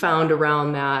you found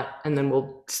around that, and then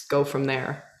we'll just go from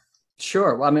there.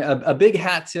 Sure. Well, a big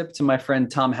hat tip to my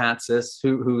friend Tom Hatsis,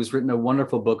 who's written a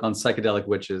wonderful book on psychedelic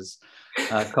witches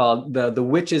called The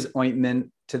Witch's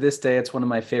Ointment. To this day, it's one of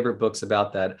my favorite books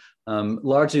about that,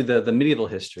 largely the medieval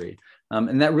history.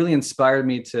 And that really inspired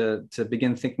me to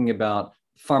begin thinking about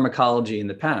pharmacology in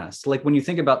the past. Like when you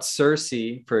think about Circe,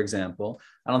 for example,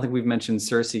 I don't think we've mentioned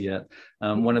Circe yet,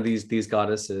 one of these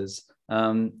goddesses.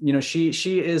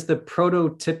 She is the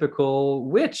prototypical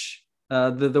witch.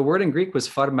 The word in Greek was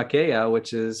pharmakeia,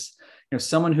 which is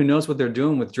someone who knows what they're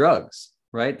doing with drugs,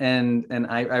 right? And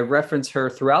I reference her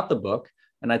throughout the book,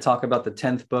 and I talk about the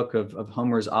 10th book of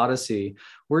Homer's Odyssey,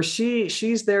 where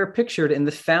she's there pictured in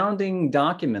the founding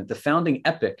document, the founding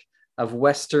epic of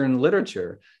Western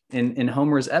literature. In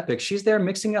Homer's epic, she's there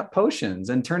mixing up potions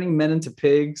and turning men into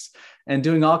pigs and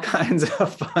doing all kinds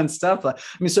of fun stuff.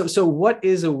 So what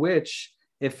is a witch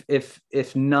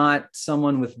if not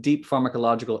someone with deep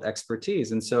pharmacological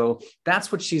expertise? And so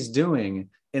that's what she's doing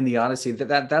in the Odyssey.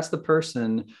 That's the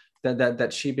person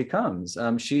that she becomes.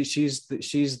 She's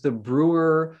the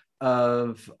brewer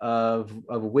of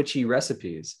witchy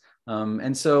recipes.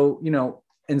 And so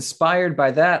inspired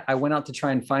by that, I went out to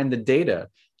try and find the data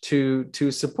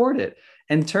to support it.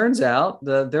 And turns out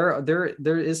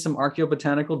there is some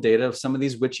archaeobotanical data of some of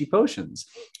these witchy potions.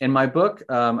 In my book,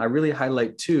 I really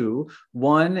highlight two.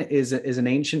 One is an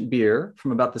ancient beer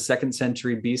from about the 2nd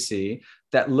century BC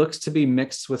that looks to be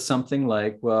mixed with something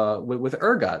like with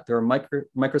ergot. There are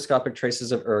microscopic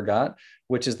traces of ergot,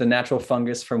 which is the natural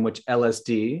fungus from which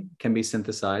LSD can be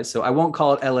synthesized. So I won't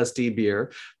call it LSD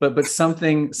beer, but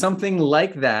something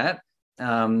like that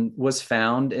was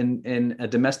found in a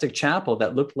domestic chapel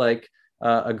that looked like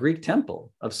a Greek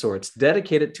temple of sorts,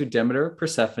 dedicated to Demeter,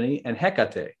 Persephone, and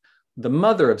Hecate, the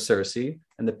mother of Circe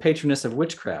and the patroness of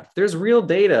witchcraft. There's real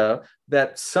data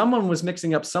that someone was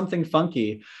mixing up something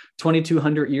funky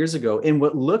 2,200 years ago in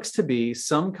what looks to be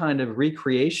some kind of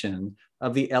recreation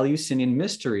of the Eleusinian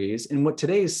mysteries in what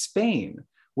today is Spain,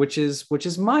 which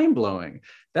is mind-blowing.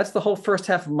 That's the whole first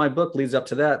half of my book leads up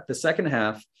to that. The second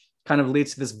half kind of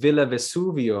leads to this Villa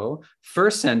Vesuvio,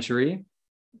 1st century,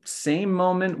 same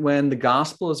moment when the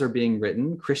Gospels are being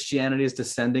written, Christianity is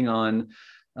descending on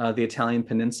the Italian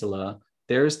peninsula.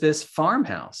 There's this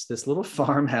farmhouse, this little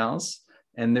farmhouse,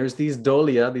 and there's these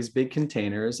dolia, these big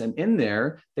containers, and in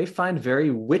there they find very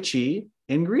witchy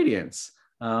ingredients,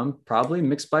 probably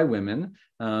mixed by women.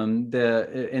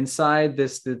 Inside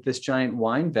this giant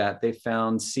wine vat, they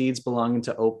found seeds belonging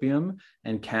to opium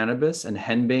and cannabis and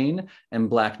henbane and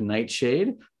black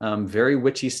nightshade, very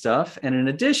witchy stuff. And in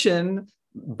addition,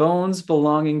 bones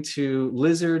belonging to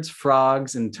lizards,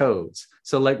 frogs, and toads.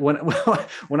 So like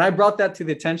when I brought that to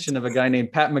the attention of a guy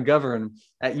named Pat McGovern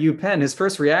at UPenn, his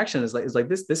first reaction is like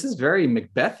this is very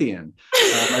Macbethian.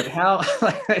 Like how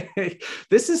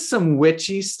this is some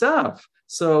witchy stuff.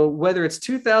 So whether it's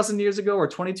 2,000 years ago or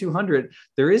 2,200,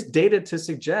 there is data to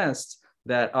suggest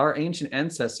that our ancient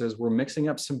ancestors were mixing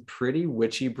up some pretty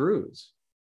witchy brews.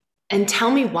 And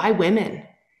tell me why women?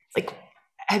 Like,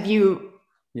 have you?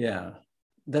 Yeah.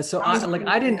 That's so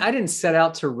I didn't set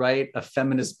out to write a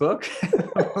feminist book.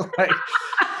 Like,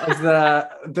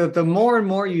 the more and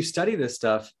more you study this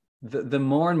stuff, the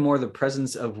more and more the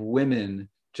presence of women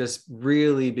just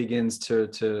really begins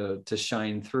to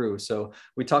shine through. So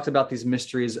we talked about these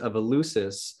mysteries of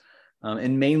Eleusis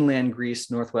in mainland Greece,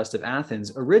 northwest of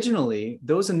Athens. Originally,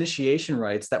 those initiation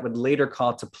rites that would later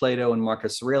call to Plato and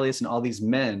Marcus Aurelius and all these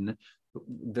men,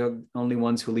 the only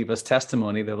ones who leave us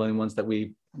testimony, the only ones that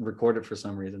we recorded for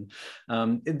some reason.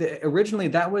 Originally,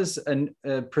 that was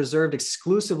preserved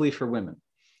exclusively for women.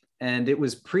 And it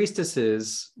was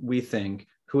priestesses, we think,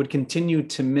 who would continue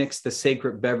to mix the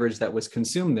sacred beverage that was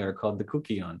consumed there called the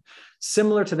kykeon,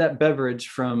 similar to that beverage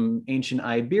from ancient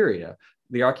Iberia.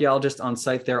 The archaeologist on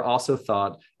site there also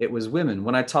thought it was women.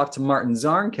 When I talked to Martin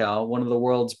Zarnkow, one of the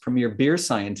world's premier beer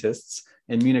scientists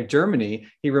in Munich, Germany,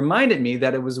 he reminded me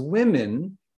that it was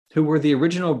women who were the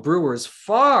original brewers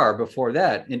far before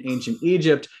that in ancient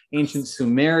Egypt, ancient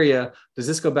Sumeria. Does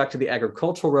this go back to the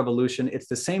agricultural revolution? It's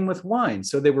the same with wine.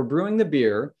 So they were brewing the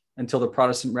beer until the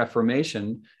Protestant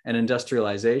Reformation and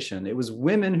industrialization. It was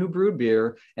women who brewed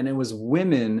beer, and it was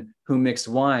women who mixed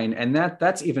wine. And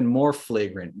that's even more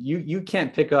flagrant. You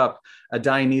can't pick up a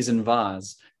Dionysian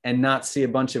vase and not see a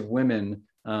bunch of women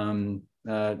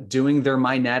doing their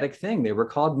Maenadic thing. They were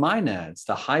called Maenads,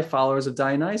 the high followers of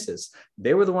Dionysus.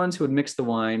 They were the ones who would mix the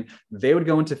wine. They would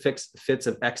go into fits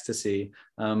of ecstasy,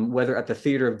 whether at the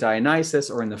theater of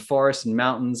Dionysus or in the forests and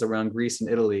mountains around Greece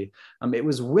and Italy. It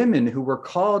was women who were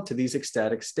called to these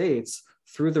ecstatic states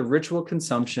through the ritual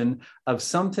consumption of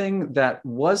something that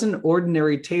wasn't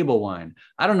ordinary table wine.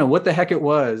 I don't know what the heck it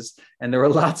was, and there were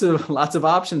lots of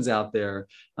options out there,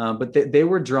 but they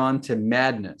were drawn to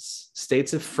madness,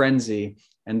 states of frenzy,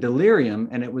 and delirium,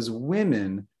 and it was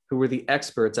women who were the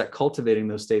experts at cultivating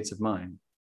those states of mind.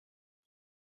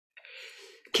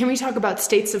 Can we talk about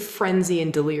states of frenzy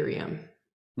and delirium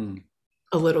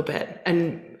a little bit?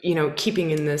 And,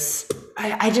 keeping in this,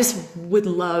 I just would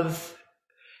love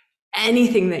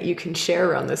anything that you can share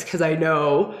around this, because I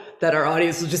know that our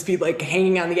audience will just be like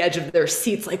hanging on the edge of their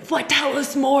seats, like, what? Tell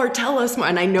us more.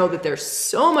 And I know that there's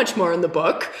so much more in the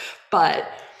book,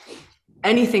 but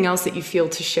anything else that you feel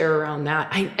to share around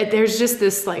that? There's just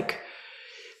this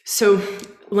so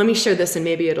let me share this and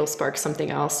maybe it'll spark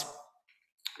something else,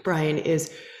 Brian,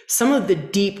 is some of the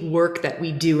deep work that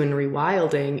we do in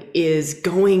rewilding is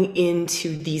going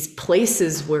into these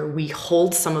places where we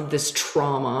hold some of this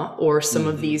trauma or some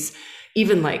of these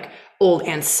even old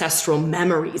ancestral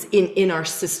memories in our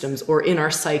systems or in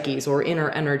our psyches or in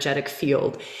our energetic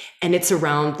field. And it's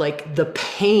around the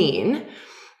pain.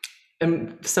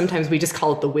 And sometimes we just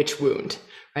call it the witch wound,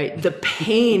 right? The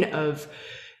pain of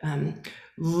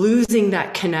losing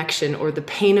that connection, or the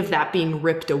pain of that being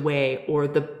ripped away, or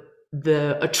the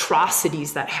the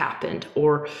atrocities that happened,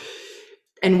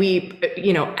 and we,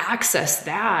 access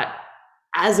that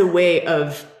as a way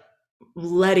of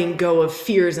letting go of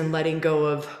fears and letting go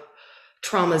of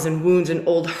traumas and wounds and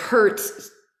old hurts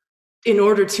in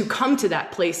order to come to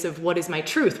that place of what is my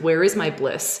truth? Where is my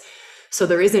bliss? So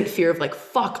there isn't fear of like,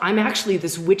 fuck, I'm actually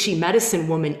this witchy medicine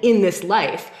woman in this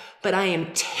life, but I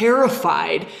am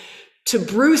terrified to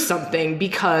brew something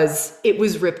because it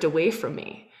was ripped away from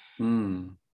me.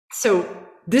 So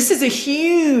this is a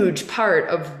huge part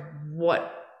of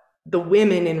what the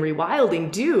women in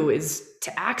rewilding do, is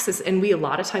to access, and we a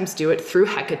lot of times do it through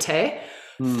Hecate,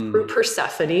 through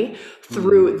Persephone,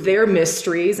 through their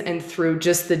mysteries, and through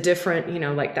just the different,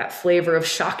 like that flavor of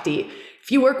Shakti. If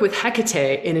you work with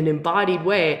Hecate in an embodied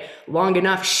way long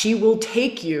enough, she will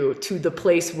take you to the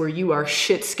place where you are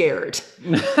shit scared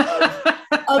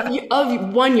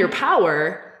of one, your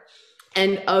power,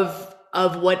 and of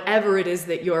whatever it is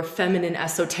that your feminine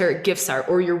esoteric gifts are,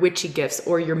 or your witchy gifts,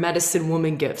 or your medicine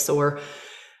woman gifts, so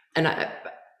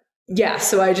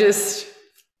I just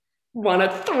want to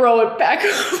throw it back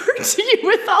over to you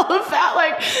with all of that.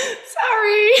 Like,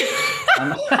 sorry.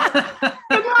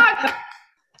 Good luck.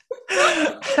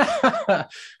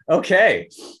 Okay.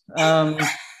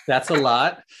 That's a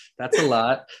lot.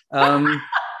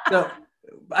 So,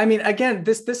 I mean, again,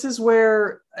 this is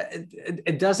where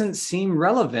it doesn't seem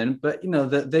relevant, but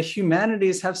the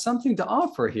humanities have something to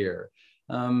offer here.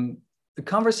 The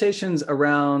conversations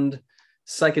around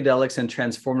psychedelics and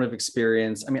transformative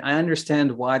experience. I mean, I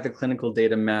understand why the clinical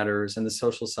data matters and the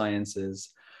social sciences.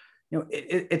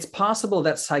 It's possible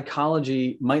that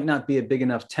psychology might not be a big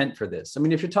enough tent for this. I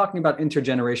mean, if you're talking about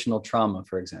intergenerational trauma,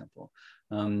 for example,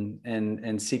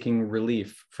 and seeking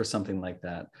relief for something like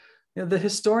that, the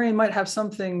historian might have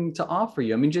something to offer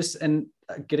you. I mean,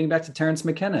 getting back to Terence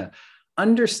McKenna,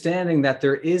 understanding that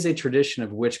there is a tradition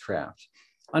of witchcraft,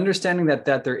 understanding that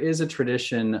there is a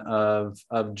tradition of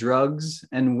drugs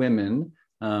and women,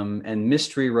 and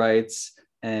mystery rites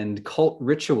and cult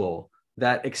ritual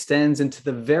that extends into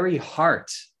the very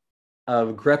heart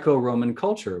of Greco-Roman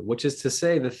culture, which is to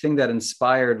say the thing that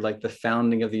inspired like the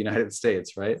founding of the United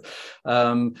States, right?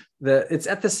 It's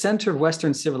at the center of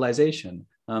Western civilization.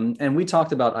 And we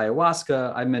talked about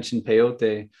ayahuasca. I mentioned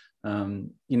peyote.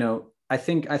 I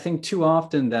think too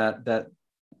often that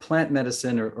plant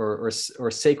medicine or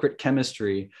sacred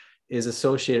chemistry is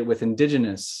associated with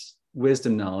indigenous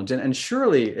wisdom knowledge, and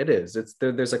surely it is.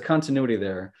 There's a continuity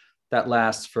there that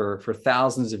lasts for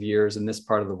thousands of years in this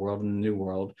part of the world, in the New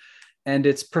World, and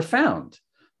it's profound.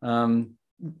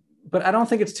 But I don't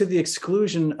think it's to the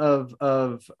exclusion of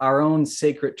our own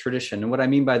sacred tradition. And what I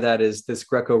mean by that is this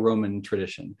Greco-Roman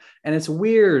tradition. And it's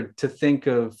weird to think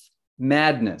of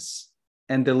madness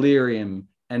and delirium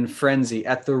and frenzy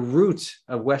at the root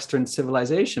of Western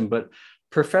civilization. But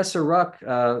Professor Ruck,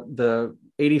 the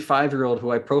 85-year-old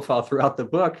who I profile throughout the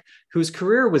book, whose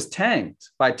career was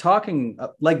tanked by talking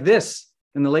like this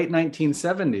in the late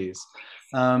 1970s,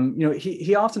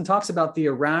 he often talks about the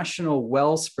irrational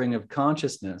wellspring of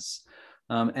consciousness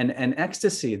and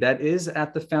ecstasy that is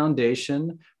at the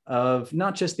foundation of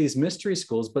not just these mystery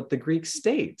schools, but the Greek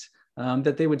state,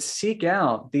 that they would seek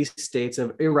out these states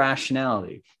of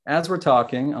irrationality. As we're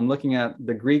talking, I'm looking at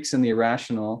the Greeks and the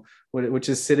Irrational, which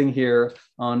is sitting here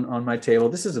on my table.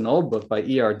 This is an old book by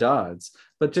E.R. Dodds,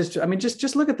 but just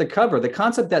look at the cover. The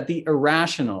concept that the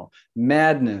irrational,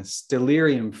 madness,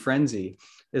 delirium, frenzy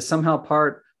is somehow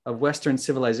part of Western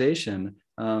civilization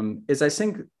is, I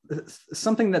think,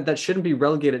 something that shouldn't be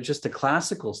relegated just to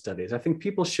classical studies. I think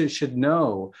people should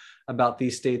know about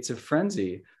these states of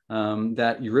frenzy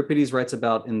that Euripides writes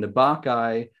about in the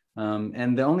Bacchae,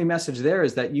 and the only message there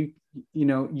is that you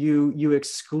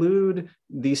exclude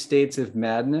these states of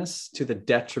madness to the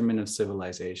detriment of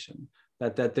civilization.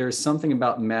 That there's something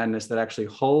about madness that actually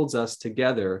holds us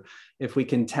together if we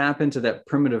can tap into that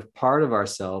primitive part of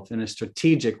ourselves in a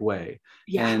strategic way.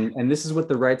 Yeah. And this is what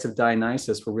the rites of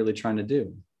Dionysus were really trying to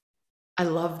do. I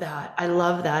love that.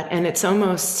 And it's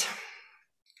almost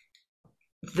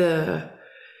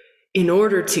in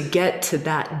order to get to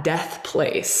that death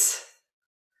place,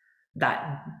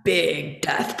 that big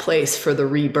death place for the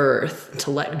rebirth,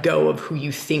 to let go of who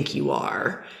you think you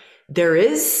are, there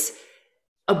is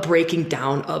a breaking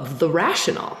down of the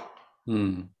rational.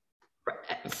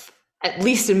 At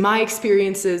least in my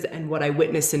experiences and what I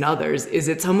witness in others, is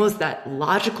it's almost that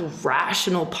logical,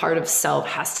 rational part of self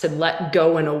has to let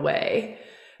go in a way.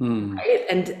 Right?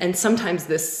 And sometimes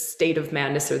this state of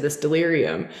madness or this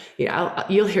delirium,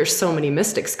 you'll hear so many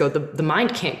mystics go, the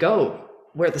mind can't go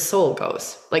where the soul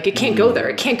goes. Like it can't go there.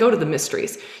 It can't go to the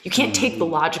mysteries. You can't take the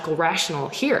logical, rational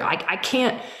here. I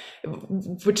can't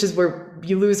which is where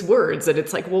you lose words. And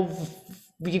it's like, well,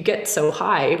 you get so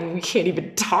high, we can't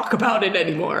even talk about it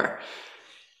anymore.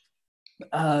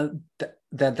 And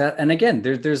again,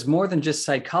 there's more than just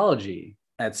psychology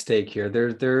at stake here.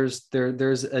 There's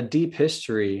a deep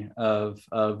history of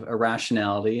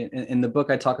irrationality. In the book,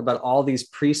 I talk about all these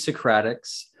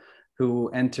pre-Socratics who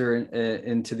enter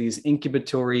into these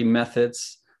incubatory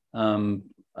methods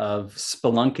of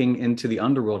spelunking into the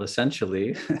underworld,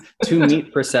 essentially, to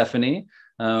meet Persephone.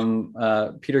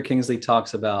 Peter Kingsley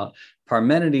talks about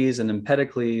Parmenides and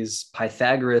Empedocles,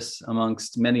 Pythagoras,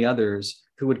 amongst many others,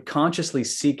 who would consciously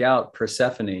seek out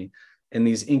Persephone in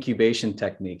these incubation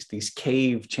techniques, these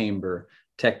cave chamber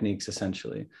techniques,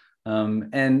 essentially.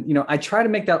 And, I try to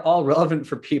make that all relevant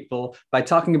for people by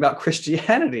talking about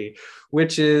Christianity,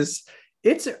 which is,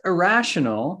 it's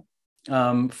irrational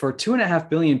for 2.5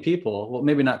 billion people. Well,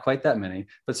 maybe not quite that many,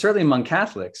 but certainly among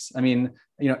Catholics. I mean,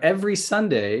 every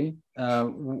Sunday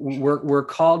we're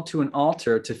called to an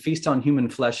altar to feast on human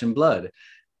flesh and blood.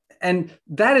 And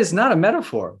that is not a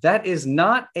metaphor. That is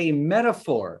not a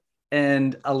metaphor.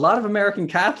 And a lot of American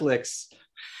Catholics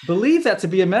believe that to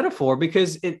be a metaphor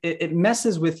because it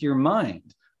messes with your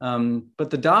mind. But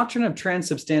the doctrine of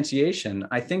transubstantiation,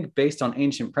 I think based on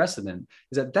ancient precedent,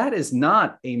 is that is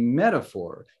not a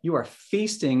metaphor. You are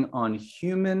feasting on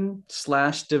human/divine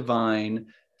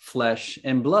flesh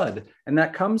and blood. And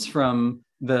that comes from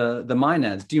the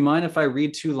Maenads. Do you mind if I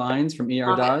read 2 lines from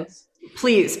E.R. Dodds?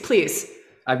 Please.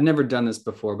 I've never done this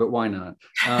before, but why not?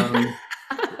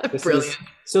 Brilliant.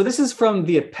 This is from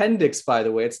the appendix, by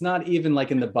the way. It's not even like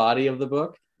in the body of the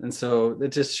book. And so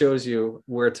it just shows you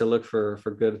where to look for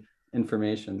good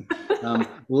information.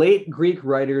 Late Greek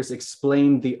writers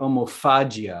explained the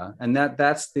homophagia, and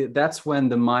that's when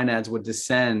the Maenads would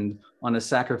descend on a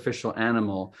sacrificial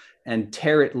animal and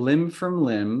tear it limb from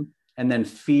limb, and then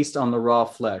feast on the raw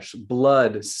flesh,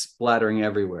 blood splattering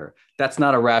everywhere. That's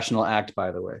not a rational act,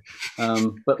 by the way.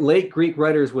 But late Greek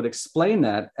writers would explain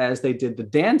that as they did the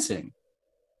dancing.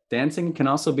 Dancing can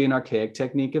also be an archaic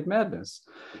technique of madness.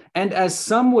 And as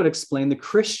some would explain the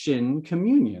Christian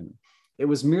communion, it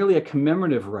was merely a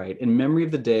commemorative rite in memory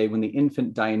of the day when the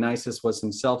infant Dionysus was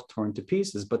himself torn to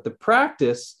pieces. But the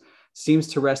practice seems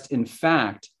to rest, in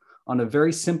fact, on a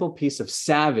very simple piece of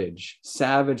savage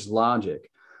logic.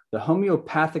 The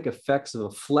homeopathic effects of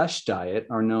a flesh diet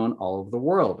are known all over the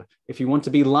world. If you want to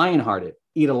be lion-hearted,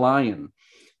 eat a lion.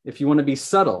 If you want to be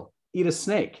subtle, eat a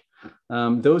snake.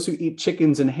 Those who eat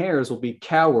chickens and hares will be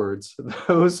cowards.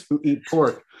 Those who eat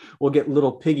pork will get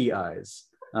little piggy eyes.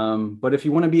 But if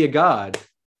you want to be a god,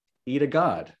 eat a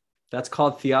god. That's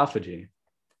called theophagy.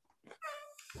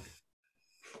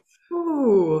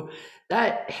 Ooh,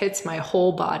 that hits my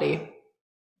whole body.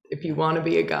 If you want to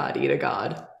be a god, eat a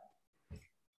god.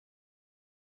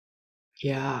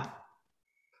 Yeah.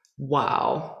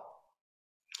 Wow.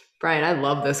 Brian, I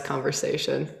love this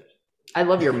conversation. I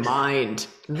love your mind.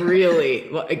 Really.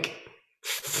 Like,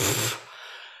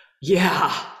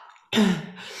 yeah.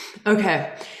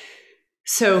 Okay.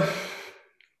 So,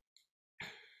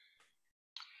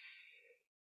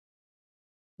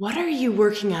 what are you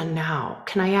working on now?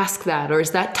 Can I ask that, or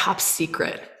is that top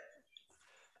secret?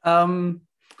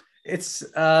 It's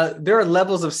there are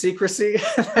levels of secrecy.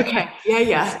 Okay.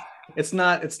 Yeah. It's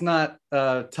not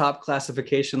top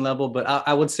classification level, but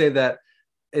I would say that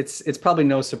it's probably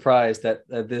no surprise that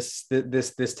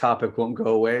this topic won't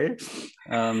go away.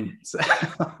 So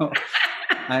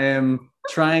I am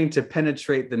trying to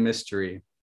penetrate the mystery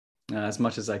as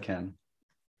much as I can.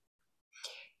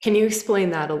 Can you explain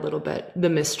that a little bit? The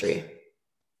mystery.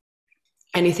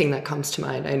 Anything that comes to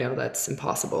mind. I know that's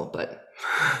impossible, but.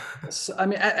 So, I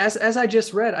mean, as I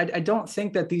just read, I don't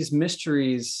think that these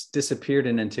mysteries disappeared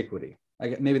in antiquity.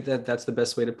 Maybe that's the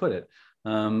best way to put it.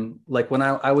 Like when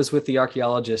I was with the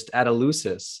archaeologist at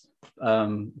Eleusis,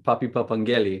 Papi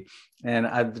Papangeli, and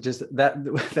I've just that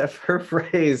her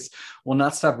phrase will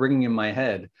not stop ringing in my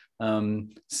head.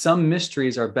 Some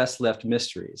mysteries are best left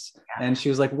mysteries. And she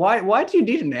was like, why do you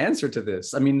need an answer to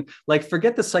this? I mean, like,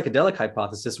 forget the psychedelic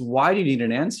hypothesis. Why do you need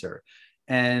an answer?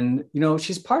 And,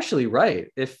 she's partially right.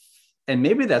 And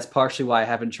maybe that's partially why I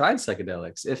haven't tried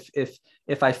psychedelics.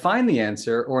 If I find the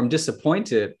answer or I'm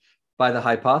disappointed by the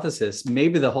hypothesis,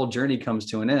 maybe the whole journey comes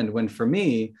to an end. When for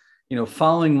me,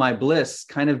 following my bliss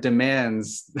kind of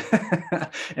demands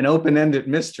an open-ended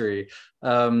mystery.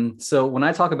 So when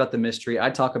I talk about the mystery, I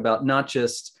talk about not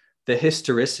just the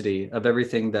historicity of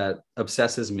everything that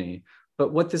obsesses me,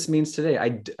 but what this means today.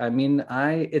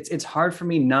 It's hard for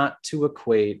me not to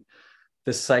equate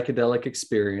the psychedelic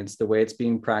experience, the way it's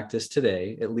being practiced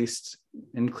today, at least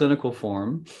in clinical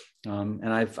form.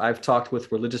 And I've talked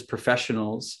with religious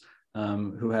professionals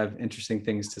who have interesting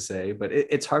things to say, but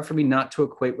it's hard for me not to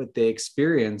equate what they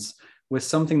experience with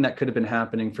something that could have been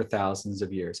happening for thousands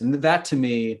of years. And that to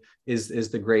me is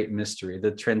the great mystery,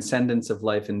 the transcendence of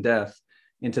life and death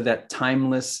into that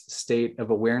timeless state of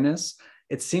awareness.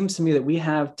 It seems to me that we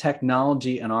have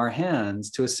technology in our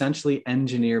hands to essentially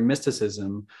engineer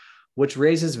mysticism, which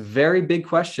raises very big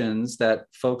questions that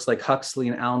folks like Huxley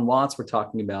and Alan Watts were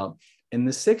talking about in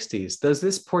the 60s. Does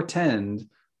this portend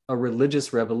a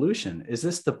religious revolution? Is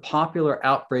this the popular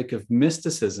outbreak of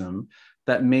mysticism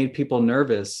that made people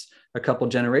nervous a couple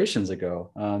generations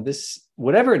ago? This,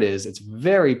 whatever it is, it's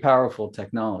very powerful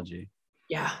technology.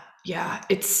 Yeah.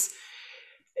 It's,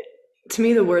 to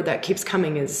me, the word that keeps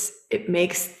coming is it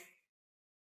makes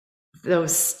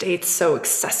those states so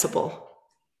accessible.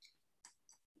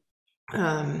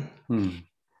 I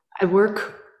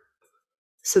work,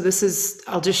 so this is,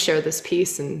 I'll just share this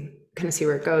piece and kind of see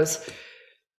where it goes.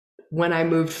 When I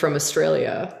moved from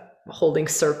Australia, holding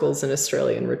circles in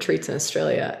Australia and retreats in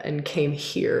Australia, and came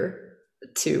here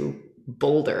to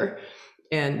Boulder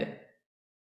and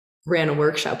ran a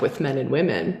workshop with men and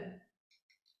women,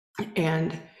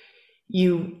 and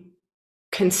you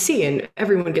can see, and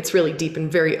everyone gets really deep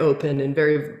and very open and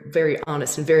very, very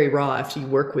honest and very raw after you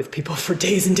work with people for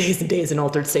days and days and days in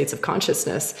altered states of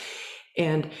consciousness.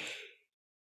 And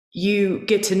you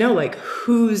get to know like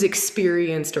who's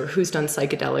experienced or who's done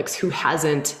psychedelics, who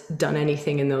hasn't done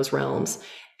anything in those realms.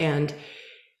 And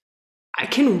I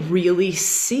can really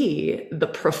see the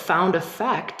profound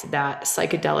effect that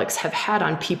psychedelics have had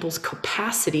on people's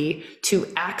capacity to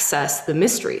access the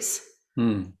mysteries.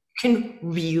 Can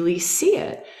really see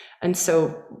it. And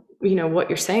so, you know, what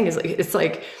you're saying is like, it's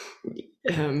like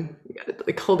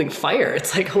holding fire.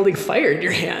 It's like holding fire in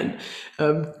your hand.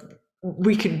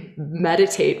 We could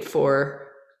meditate for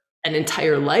an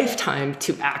entire lifetime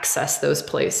to access those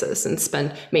places, and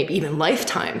spend maybe even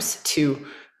lifetimes to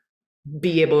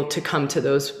be able to come to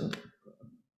those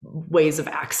ways of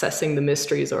accessing the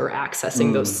mysteries or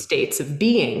accessing those states of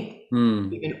being.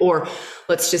 Even, or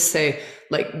let's just say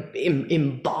like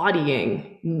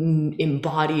embodying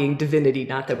divinity.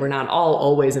 Not that we're not all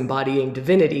always embodying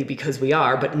divinity, because we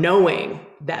are, but knowing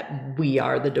that we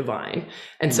are the divine.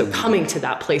 And so coming to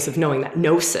that place of knowing, that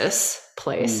gnosis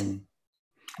place,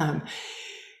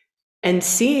 and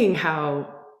seeing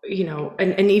how, you know,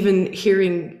 and even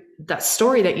hearing that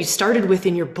story that you started with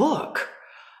in your book.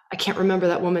 I can't remember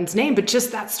that woman's name, but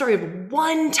just that story of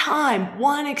one time,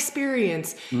 one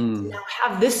experience, to now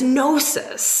have this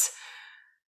gnosis,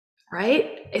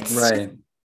 right? It's right.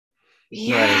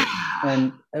 Yeah.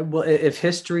 Right. And well, if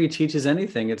history teaches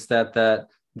anything, it's that the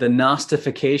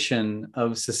Gnostification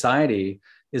of society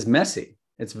is messy.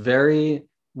 It's very,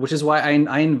 which is why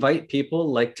I invite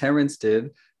people like Terence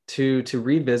did to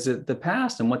revisit the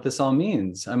past and what this all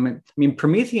means. I mean,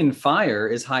 Promethean fire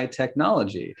is high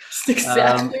technology. That's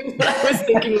exactly what I was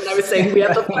thinking when I was saying we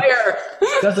have the fire.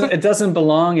 It doesn't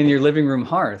belong in your living room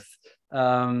hearth,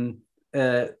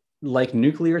 like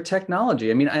nuclear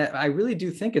technology. I mean, I really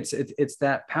do think it's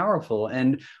that powerful,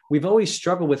 and we've always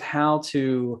struggled with how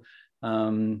to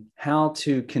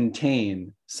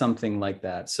contain something like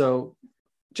that. So,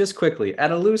 just quickly,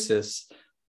 at Eleusis,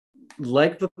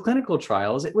 like the clinical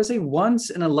trials, it was a once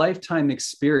in a lifetime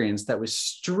experience that was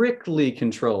strictly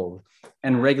controlled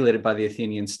and regulated by the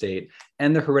Athenian state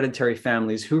and the hereditary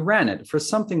families who ran it for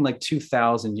something like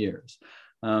 2,000 years.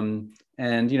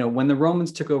 And, you know, when the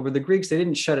Romans took over the Greeks, they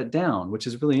didn't shut it down, which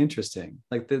is really interesting.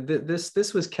 Like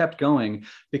this was kept going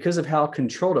because of how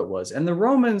controlled it was. And the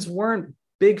Romans weren't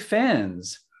big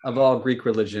fans of all Greek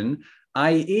religion,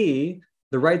 i.e.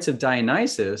 the rites of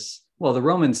Dionysus. Well, the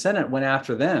Roman Senate went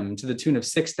after them to the tune of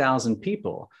 6,000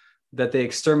 people that they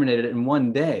exterminated in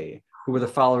one day, who were the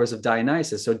followers of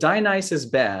Dionysus. So Dionysus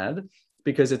bad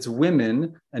because it's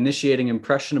women initiating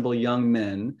impressionable young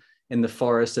men in the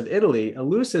forest of Italy.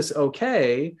 Eleusis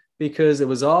okay because it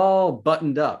was all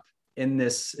buttoned up in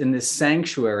this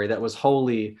sanctuary that was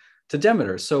holy to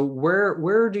Demeter. So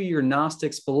where do your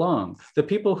Gnostics belong? The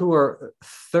people who are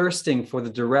thirsting for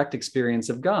the direct experience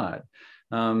of God.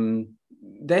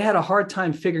 They had a hard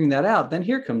time figuring that out. Then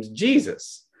here comes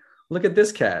Jesus. Look at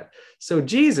this cat. So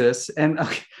Jesus, and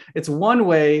it's one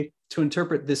way to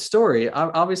interpret this story.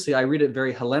 Obviously, I read it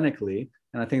very Hellenically,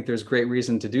 and I think there's great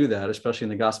reason to do that, especially in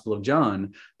the Gospel of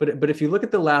John. But if you look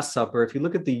at the Last Supper, if you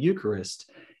look at the Eucharist,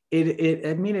 it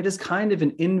is kind of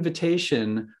an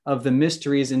invitation of the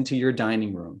mysteries into your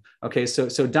dining room. Okay,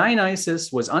 so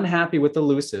Dionysus was unhappy with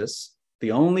Eleusis,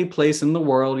 the only place in the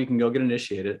world you can go get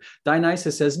initiated.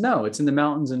 Dionysus says, no, it's in the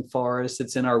mountains and forests.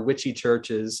 It's in our witchy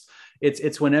churches.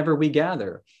 It's whenever we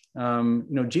gather.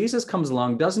 Jesus comes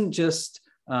along, doesn't just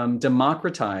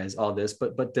democratize all this,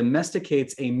 but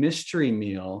domesticates a mystery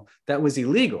meal that was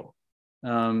illegal.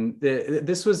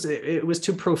 It was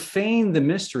to profane the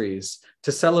mysteries,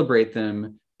 to celebrate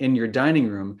them in your dining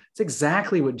room. It's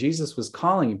exactly what Jesus was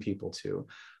calling people to.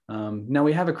 Now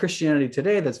we have a Christianity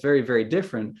today that's very, very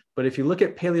different. But if you look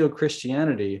at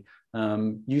Paleo-Christianity,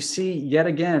 you see yet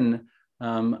again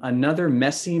another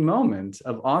messy moment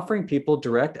of offering people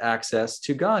direct access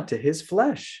to God, to his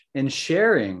flesh, and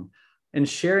sharing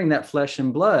that flesh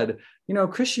and blood.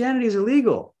 Christianity is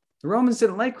illegal. The Romans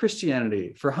didn't like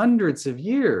Christianity for hundreds of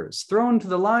years, thrown to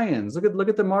the lions. Look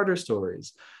at the martyr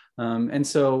stories. And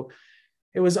so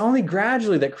it was only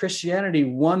gradually that Christianity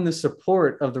won the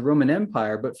support of the Roman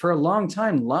Empire. But for a long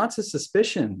time, lots of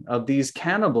suspicion of these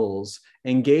cannibals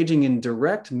engaging in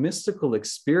direct mystical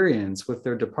experience with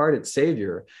their departed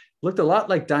savior looked a lot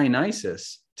like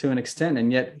Dionysus to an extent.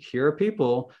 And yet here are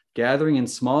people gathering in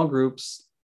small groups,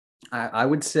 I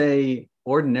would say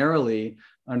ordinarily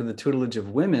under the tutelage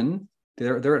of women.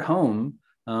 They're at home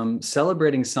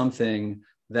celebrating something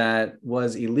that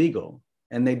was illegal.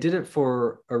 And they did it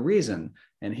for a reason.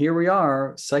 And here we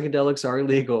are, psychedelics are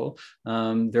illegal.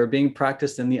 They're being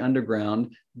practiced in the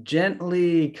underground,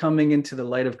 gently coming into the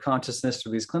light of consciousness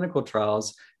through these clinical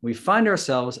trials. We find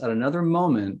ourselves at another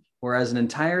moment where as an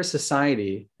entire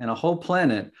society and a whole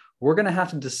planet, we're going to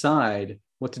have to decide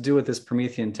what to do with this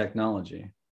Promethean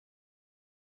technology.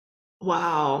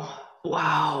 Wow.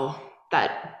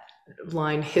 That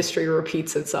line, history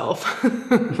repeats itself.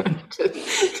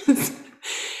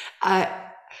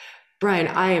 Brian,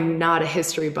 I am not a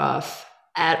history buff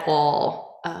at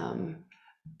all,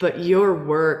 but your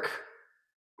work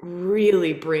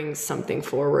really brings something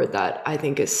forward that I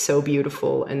think is so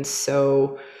beautiful and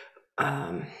so,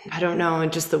 I don't know,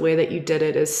 and just the way that you did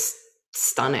it is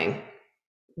stunning,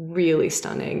 really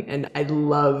stunning. And I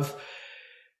love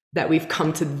that we've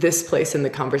come to this place in the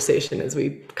conversation as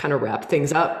we kind of wrap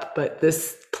things up, but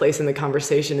this place in the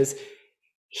conversation is,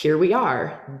 here we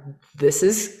are, this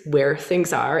is where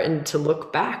things are, and to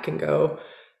look back and go,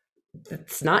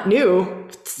 it's not new.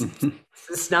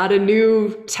 It's not a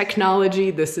new technology.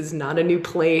 This is not a new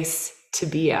place to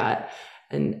be at.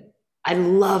 And I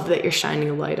love that you're shining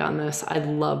a light on this. I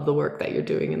love the work that you're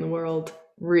doing in the world.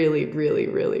 Really, really,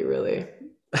 really, really.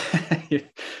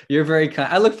 You're very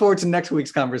kind. I look forward to next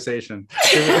week's conversation.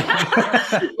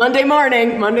 Monday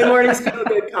morning's Feel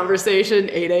Good conversation,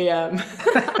 8 a.m.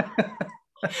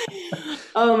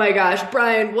 Oh my gosh,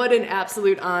 Brian, what an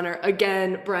absolute honor.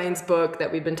 Again, Brian's book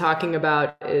that we've been talking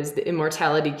about is The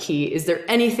Immortality Key. Is there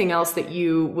anything else that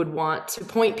you would want to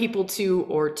point people to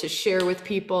or to share with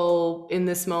people in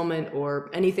this moment, or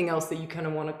anything else that you kind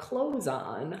of want to close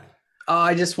on? Oh,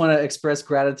 I just want to express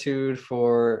gratitude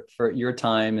for your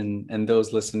time and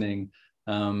those listening.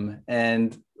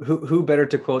 And who better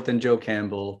to quote than Joe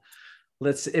Campbell?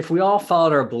 If we all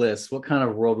followed our bliss, what kind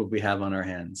of world would we have on our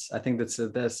hands? I think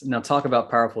that's now talk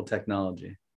about powerful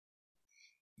technology.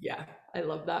 Yeah, I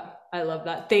love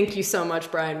that. Thank you so much,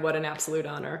 Brian. What an absolute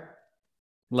honor.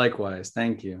 Likewise.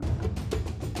 Thank you.